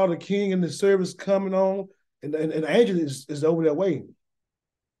and saw the king and the servants coming on, and the angel is over there waiting.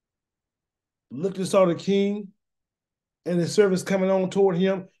 Looked and saw the king and his servants coming on toward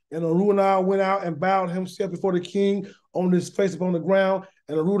him, and Aruna went out and bowed himself before the king on his face upon the ground.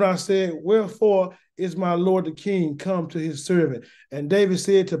 And Aruna said, wherefore is my lord the king come to his servant? And David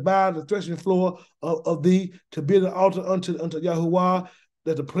said, to bow the threshing floor of thee, to build an altar unto Yahuwah,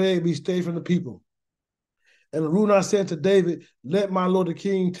 that the plague be stayed from the people. And Aruna said to David, let my lord the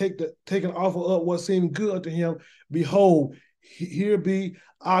king take an offer up what seemed good unto him. Behold, here be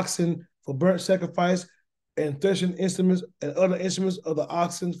oxen for burnt sacrifice, and threshing instruments and other instruments of the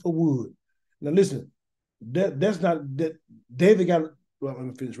oxen for wood. Now listen, that's not that David got. Well, let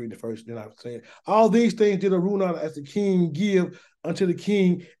me finish reading it first, then I'll say it. All these things did Aruna as the king give unto the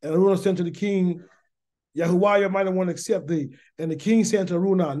king, and Aruna said to the king, Yahuwah your mighty one accept thee. And the king said to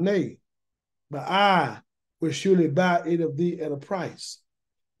Aruna, nay, but I will surely buy it of thee at a price.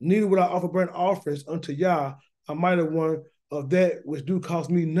 Neither will I offer burnt offerings unto Yah, a mighty one, of that which do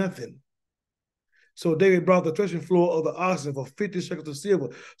cost me nothing. So David brought the threshing floor of the oxen for 50 shekels of silver.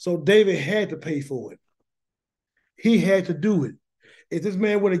 So David had to pay for it. He had to do it. If this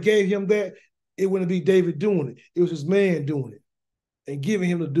man would have gave him that, it wouldn't be David doing it. It was his man doing it and giving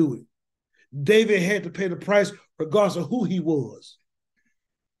him to do it. David had to pay the price regardless of who he was.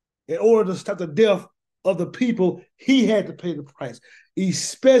 In order to stop the death of the people, he had to pay the price,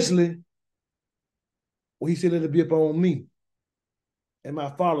 especially when he said, let it be upon me and my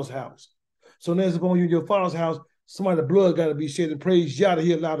father's house. So now it's upon you and your father's house, somebody's blood got to be shed, and praise Yah that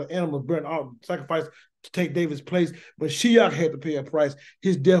he allowed the animals burnt out, sacrifice to take David's place. But Shiach had to pay a price.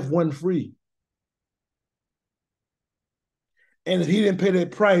 His death wasn't free. And if he didn't pay that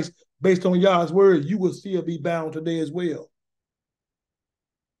price based on Yah's word, you will still be bound today as well.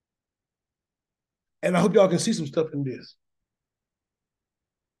 And I hope y'all can see some stuff in this.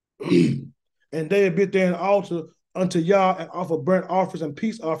 And David built there an altar unto Yah and offered burnt offerings and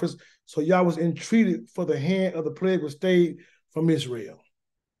peace offerings. So Yah was entreated, for the hand of the plague was stayed from Israel.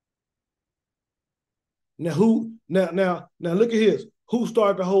 Now look at his. Who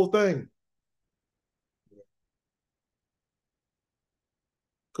started the whole thing?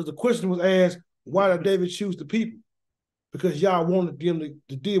 Because the question was asked, why did David choose the people? Because Yah wanted them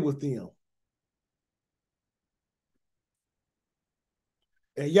to deal with them.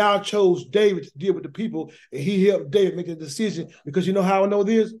 And Yah chose David to deal with the people, and he helped David make a decision. Because you know how I know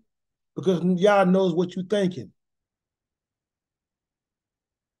this? Because Yah knows what you're thinking.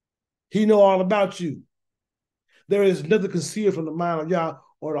 He knows all about you. There is nothing concealed from the mind of Yah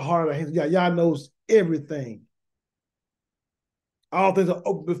or the heart of Yah. Yah knows everything. All things are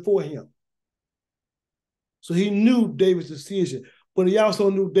open before him. So he knew David's decision, but he also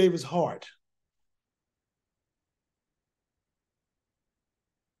knew David's heart.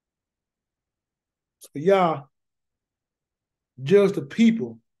 So Yah judged the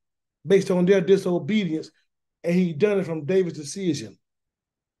people based on their disobedience, and he done it from David's decision.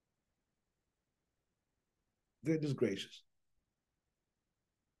 Goodness gracious.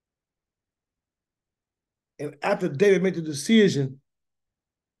 And after David made the decision,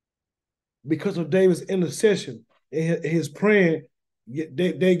 because of David's intercession and his praying,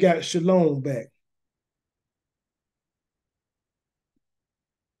 they got Shalom back.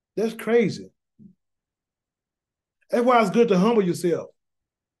 That's crazy. That's why it's good to humble yourself.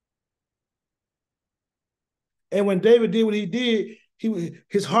 And when David did what he did,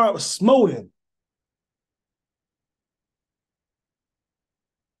 his heart was smote.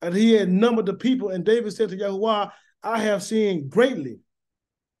 And he had numbered the people, and David said to Yahuwah, I have sinned greatly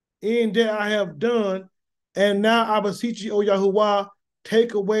in that I have done, and now I beseech you, O Yahuwah,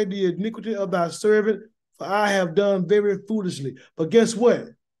 take away the iniquity of thy servant, for I have done very foolishly. But guess what?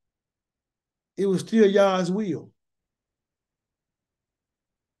 It was still Yah's will.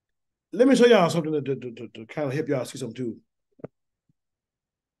 Let me show y'all something to kind of help y'all see something too.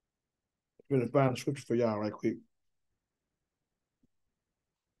 I'm going to find the scripture for y'all right quick.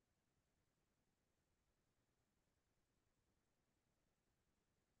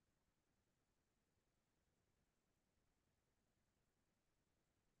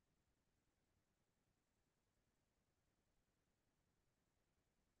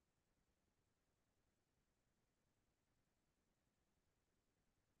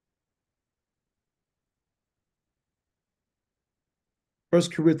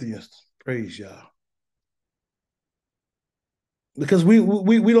 First Corinthians, praise y'all. Because we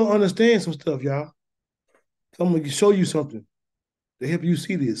don't understand some stuff, y'all. So I'm going to show you something to help you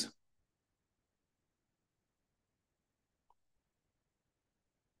see this.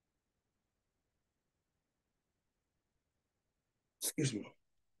 Excuse me.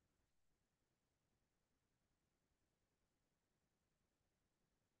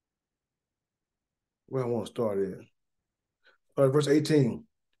 Where I want to start at. Verse 18.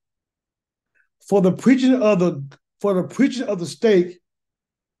 For the preaching of the stake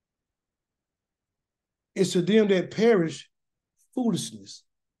is to them that perish foolishness.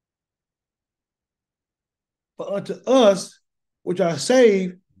 But unto us, which are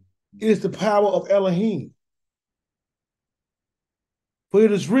saved, it is the power of Elohim. For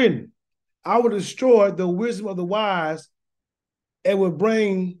it is written, I will destroy the wisdom of the wise and will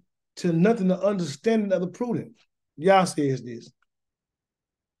bring to nothing the understanding of the prudent. Yah says this.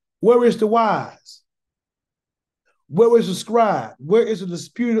 Where is the wise? Where is the scribe? Where is the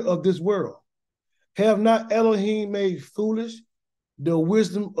disputer of this world? Have not Elohim made foolish the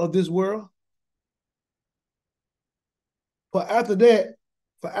wisdom of this world? For after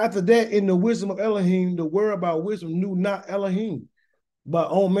that, in the wisdom of Elohim, the world by wisdom knew not Elohim. By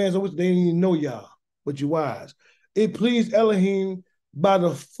own man's wisdom, they didn't even know Yah, but you wise. It pleased Elohim by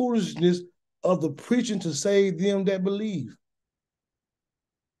the foolishness of the preaching to save them that believe.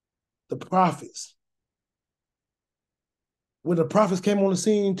 The prophets. When the prophets came on the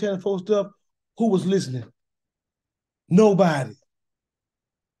scene telling folks stuff, who was listening? Nobody.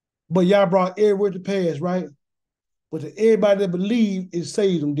 But y'all brought every word to pass, right? But to everybody that believed, it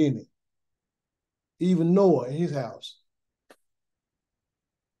saved them, didn't it? Even Noah in his house.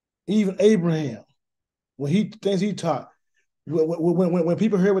 Even Abraham, when things he taught. When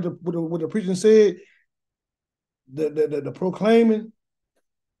people heard what the preaching said, the proclaiming,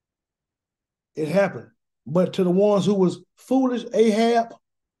 it happened. But to the ones who was foolish, Ahab,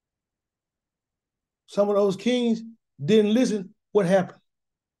 some of those kings didn't listen, what happened?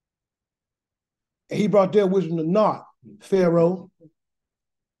 And he brought their wisdom to naught, Pharaoh.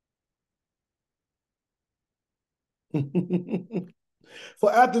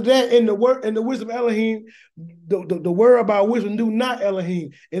 For after that, in the wisdom of Elohim, the word about wisdom knew not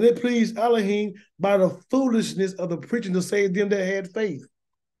Elohim, and it pleased Elohim by the foolishness of the preaching to save them that had faith,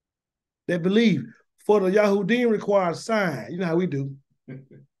 that believe. For the Yahudim require sign. You know how we do.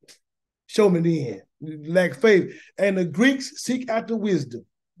 Show me then. You lack faith. And the Greeks seek after wisdom.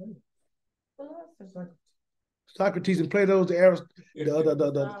 Socrates and Plato, the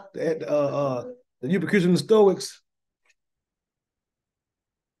Epicureans and the Stoics.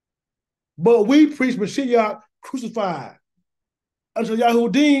 But we preach Mashiach crucified. Unto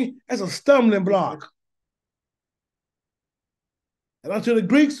Yahudim, that's a stumbling block. And unto the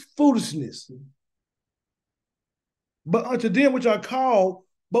Greeks, foolishness. But unto them which are called,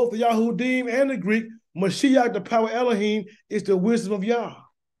 both the Yahudim and the Greek, Mashiach, the power of Elohim, is the wisdom of Yah.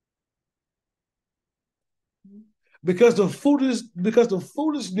 Because the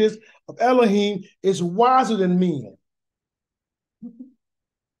foolishness of Elohim is wiser than men.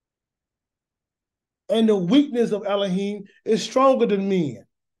 And the weakness of Elohim is stronger than men.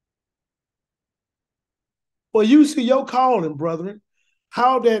 For you see your calling, brethren,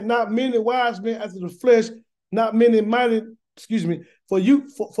 how that not many wise men after the flesh, not many mighty, for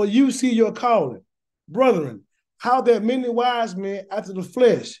you see your calling, brethren, how that many wise men after the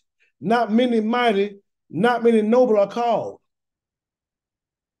flesh, not many mighty, not many noble are called.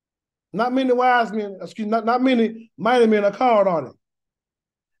 Not many wise men, not many mighty men are called, are they?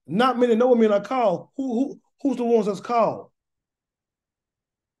 Not many noble men are called. Who's the ones that's called?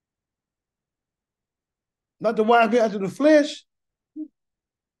 Not the wise men after the flesh,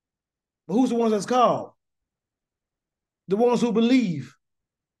 but who's the ones that's called? The ones who believe.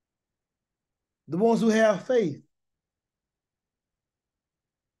 The ones who have faith.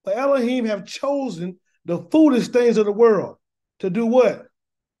 But Elohim have chosen the foolish things of the world to do what?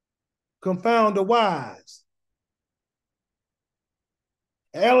 Confound the wise.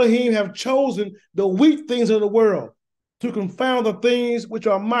 Elohim have chosen the weak things of the world to confound the things which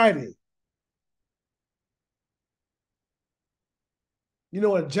are mighty. You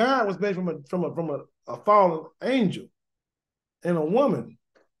know, a giant was made from a fallen angel and a woman.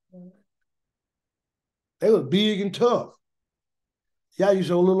 They were big and tough. Y'all used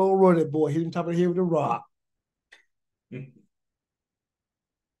to show a little old running boy hit him top of the head with a rock.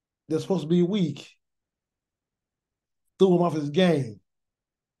 They're supposed to be weak. Threw him off his game.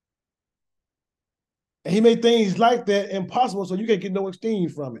 And he made things like that impossible, so you can't get no esteem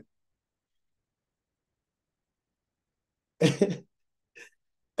from it.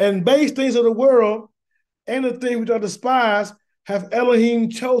 And base things of the world and the things which are despised have Elohim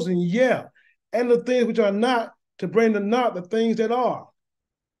chosen, yeah. And the things which are not, to bring to naught the things that are,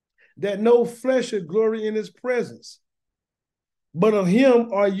 that no flesh should glory in his presence. But of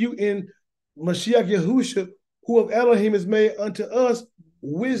him are you in Mashiach Yahusha, who of Elohim is made unto us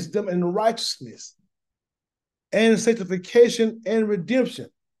wisdom and righteousness, and sanctification and redemption,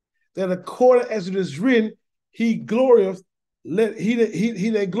 that according as it is written, he glorieth, let he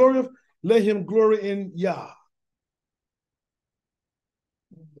that glorieth, let him glory in Yah.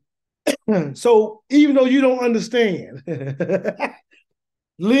 So even though you don't understand,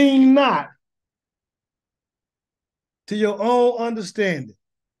 lean not to your own understanding,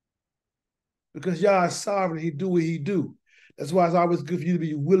 because Yah is sovereign. He do what he do. That's why it's always good for you to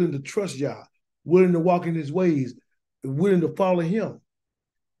be willing to trust Yah, willing to walk in his ways, willing to follow him.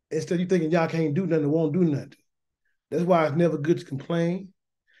 Instead of you thinking Yah can't do nothing, won't do nothing. That's why it's never good to complain.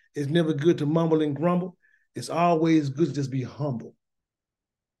 It's never good to mumble and grumble. It's always good to just be humble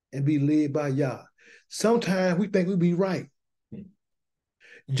and be led by Yah. Sometimes we think we be right.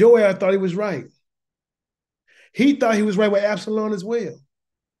 Joab thought he was right. He thought he was right with Absalom as well.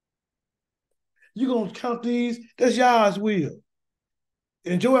 You're going to count these? That's Yah's will.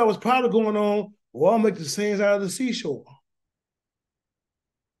 And Joab was probably going on, well, I'll make the sands out of the seashore.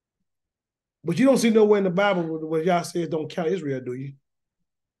 But you don't see nowhere in the Bible where y'all says don't count Israel, do you?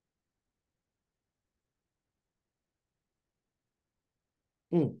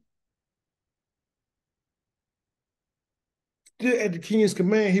 Still at the king's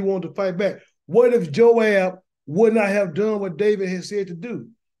command, he wanted to fight back. What if Joab would not have done what David had said to do?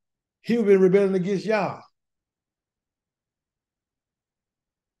 He would have been rebelling against Yah.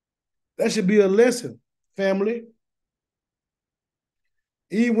 That should be a lesson, family.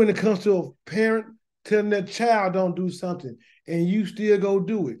 Even when it comes to a parent telling their child don't do something and you still go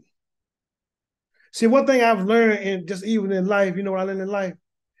do it. See, one thing I've learned, and just even in life, you know what I learned in life?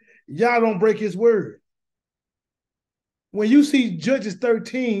 Yah don't break his word. When you see Judges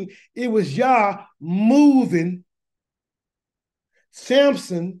 13, it was Yah moving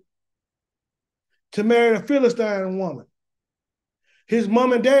Samson to marry a Philistine woman. His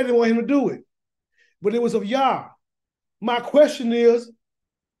mom and dad didn't want him to do it, but it was of Yah. My question is,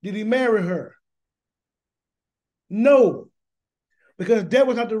 did he marry her? No, because that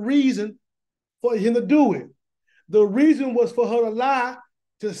was not the reason for him to do it. The reason was for her to lie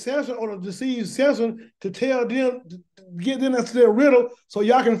to Samson or to deceive Samson to tell them, to get them into their riddle so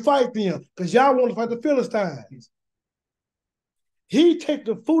y'all can fight them, because y'all want to fight the Philistines. He take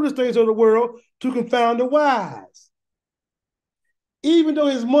the foolish things of the world to confound the wise. Even though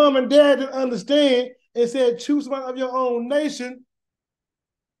his mom and dad didn't understand and said, choose somebody of your own nation,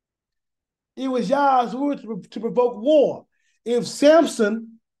 it was Yah's word to provoke war. If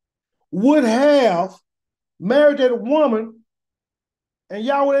Samson would have married that woman and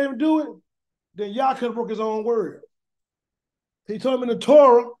Yah wouldn't even do it, then Yah could have broke his own word. He told him in the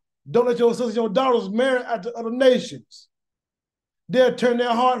Torah, don't let your sons and your daughters marry after other nations. They'll turn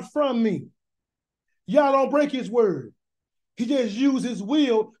their heart from me. Yah don't break his word. He just used his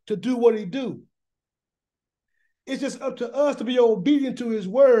will to do what he do. It's just up to us to be obedient to his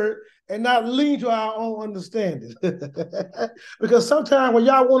word and not lean to our own understanding. Because sometimes when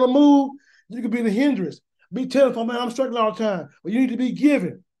y'all want to move, you can be the hindrance. Be telling them, man, I'm struggling all the time. But you need to be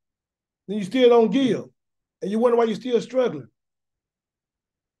giving. Then you still don't give. And you wonder why you're still struggling.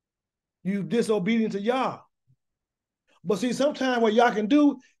 You disobedient to Yah. But see, sometimes what Yah can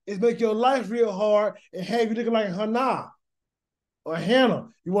do is make your life real hard and have you looking like Hannah or Hannah.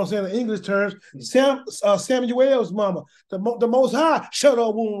 You want to say in English terms, Samuel's mama. The Most High shut her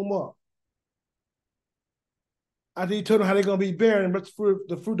womb up. After he told them how they're going to be barren, but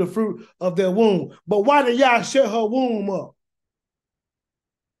the fruit of their womb. But why did Yah shut her womb up?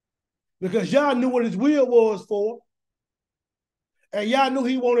 Because Yah knew what his will was for. And Yah knew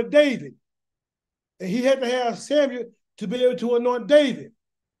he wanted David. And he had to have Samuel to be able to anoint David.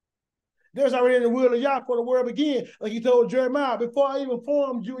 There's already in the will of Yah for the world began. Like he told Jeremiah, before I even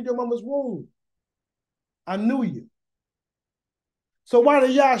formed you in your mama's womb, I knew you. So why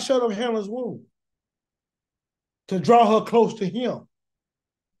did Yah shut up Hannah's womb? To draw her close to him.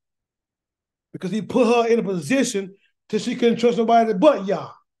 Because he put her in a position till she couldn't trust nobody but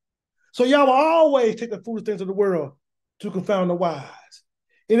Yah. So Yah will always take the foolish things of the world to confound the wise.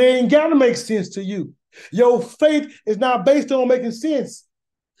 It ain't got to make sense to you. Your faith is not based on making sense.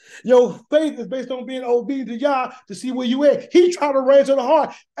 Your faith is based on being obedient to Yah to see where you at. He tried to raise to the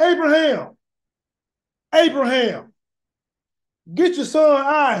heart. Abraham, get your son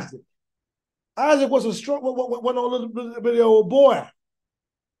Isaac. Isaac was a strong, one little bitty old boy.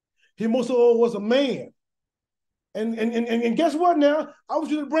 He most of all was a man. And guess what now? I want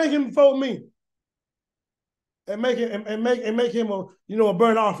you to bring him before me. And make him a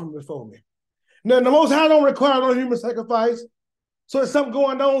burnt offering before me. Now the Most High don't require no human sacrifice. So there's something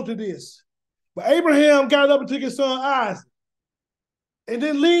going on to this. But Abraham got up and took his son Isaac. And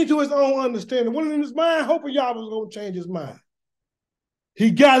then leaned to his own understanding. Went in his mind, hoping Yah was going to change his mind.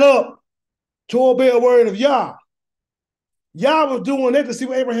 He got up to obey a word of Yah. Yah was doing that to see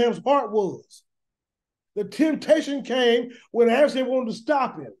what Abraham's heart was. The temptation came when the adversary wanted to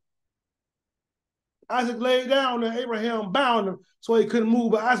stop him. Isaac laid down and Abraham bound him so he couldn't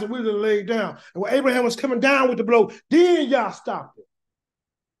move, but Isaac really laid down. And when Abraham was coming down with the blow, then Yah stopped him.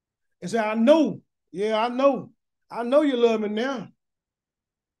 And said, I know you love me now.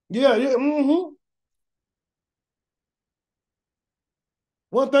 Yeah.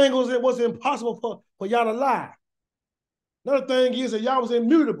 One thing was it was impossible for Yah to lie. Another thing is that Yah was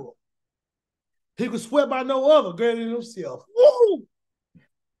immutable. He could swear by no other greater than himself. Woo!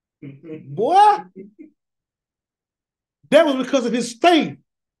 Boy, that was because of his faith.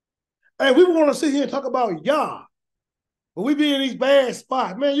 And we want to sit here and talk about Yah. But we be in these bad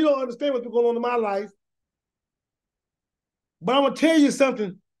spots. Man, you don't understand what's going on in my life. But I'm going to tell you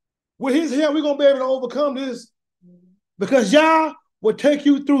something. With his help, we're going to be able to overcome this. Because Yah will take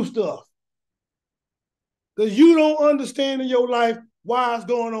you through stuff. that you don't understand in your life why it's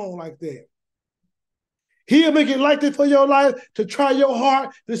going on like that. He'll make it like that for your life to try your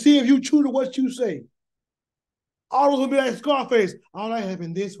heart to see if you true to what you say. All those will be like Scarface. All I have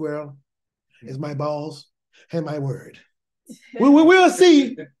in this world is my balls and my word. We'll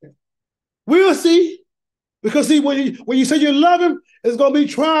see. We'll see. Because see, when you say you love him, it's going to be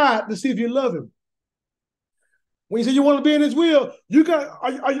tried to see if you love him. When you say you want to be in his will,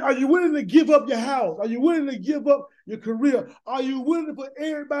 are you willing to give up your house? Are you willing to give up your career? Are you willing to put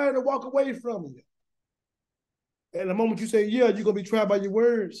everybody to walk away from you? And the moment you say, yeah, you're going to be tried by your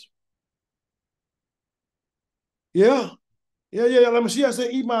words. Yeah. Let me see. I say,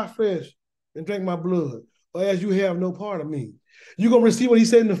 eat my flesh and drink my blood, or as you have no part of me. You're going to receive what he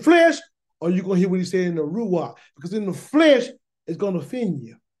said in the flesh, or you're going to hear what he said in the ruach. Because in the flesh, it's going to offend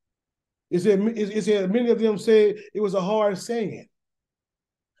you. It said many of them said it was a hard saying.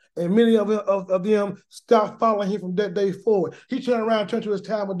 And many of them stopped following him from that day forward. He turned to his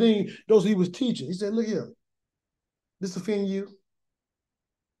Talmudim, those he was teaching. He said, look here, this offend you?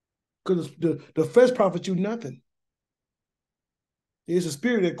 Because the flesh profits you nothing. It's a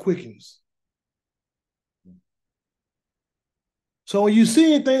spirit that quickens. So when you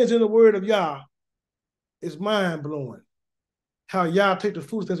see things in the word of Yah, it's mind-blowing. How Yah take the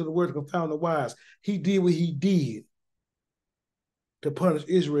foolish things of the word to confound the wise. He did what he did to punish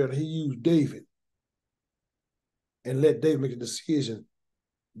Israel, and he used David and let David make a decision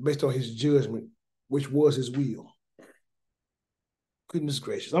based on his judgment, which was his will. Goodness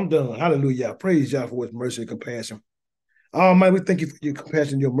gracious. I'm done. Hallelujah. Praise Yah for his mercy and compassion. Almighty, we thank you for your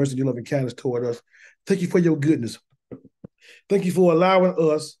compassion, your mercy, your loving kindness toward us. Thank you for your goodness. Thank you for allowing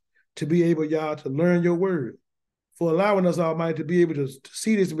us to be able, Yah, to learn your word. For allowing us, Almighty, to be able to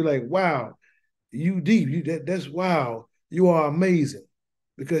see this and be like, wow, you deep. That's wow. You are amazing.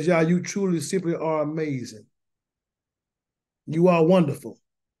 Because, Yah, you truly simply are amazing. You are wonderful.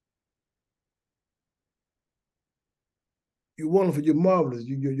 You're wonderful. You're marvelous.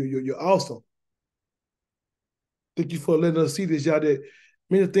 You're awesome. Thank you for letting us see this, Yah, that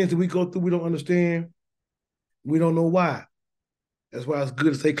many things that we go through, we don't understand. We don't know why. That's why it's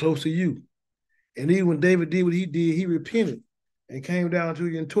good to stay close to you. And even when David did what he did, he repented and came down to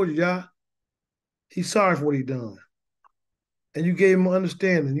you and told you, Yah, he's sorry for what he done. And you gave him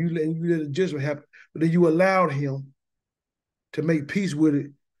understanding. You let the judgment happen. But then you allowed him to make peace with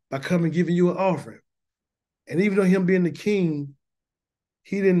it by coming and giving you an offering. And even though him being the king,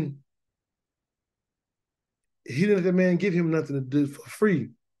 he didn't let the man give him nothing to do for free.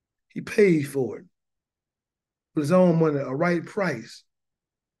 He paid for it with his own money, a right price.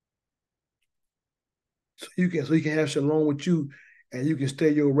 So he can have shalom with you, and you can stay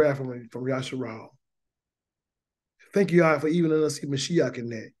your wrath from Yasharal. Thank you, God, for even letting us see Mashiach in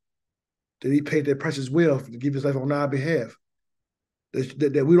that he paid that precious wealth to give his life on our behalf.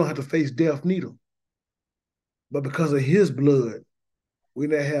 That we don't have to face death neither. But because of his blood, we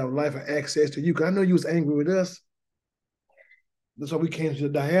now have life and access to you. Because I know you was angry with us. That's why we came to the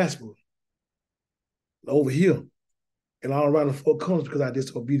diaspora over here and all around the four corners because our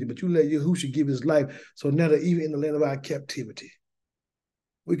disobedience. But you let Yahushua give his life, so now that even in the land of our captivity,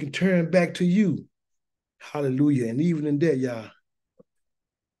 we can turn back to you. Hallelujah. And even in that, Yah,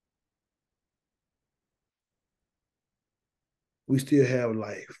 we still have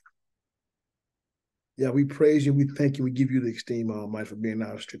life. Yeah, we praise you, we thank you, we give you the esteem, Almighty, for being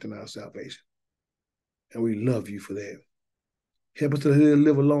our strength and our salvation. And we love you for that. Help us to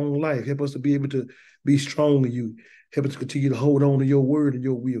live a long life. Help us to be able to be strong in you. Help us to continue to hold on to your word and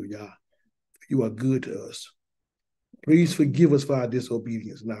your will, Yah. You are good to us. Please forgive us for our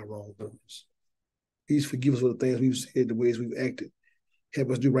disobedience and our wrongdoings. Please forgive us for the things we've said, the ways we've acted.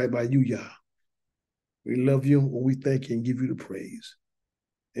 Help us do right by you, Yah. We love you and we thank you and give you the praise.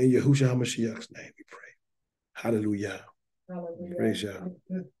 In Yahushua HaMashiach's name we pray. Hallelujah. Hallelujah. Praise Yah.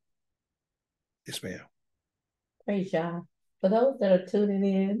 Yes, ma'am. Praise Yah. For those that are tuning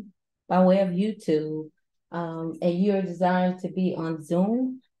in by way of YouTube, and you're desiring to be on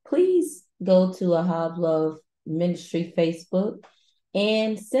Zoom, please go to Ahava Love Ministry Facebook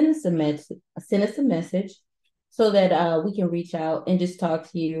and send us a message so that we can reach out and just talk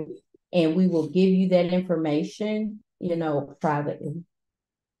to you, and we will give you that information, privately.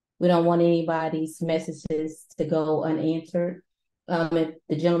 We don't want anybody's messages to go unanswered. If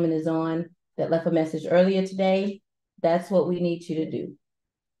the gentleman is on that left a message earlier today, that's what we need you to do.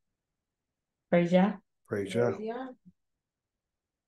 Praise Yah. Praise Yah.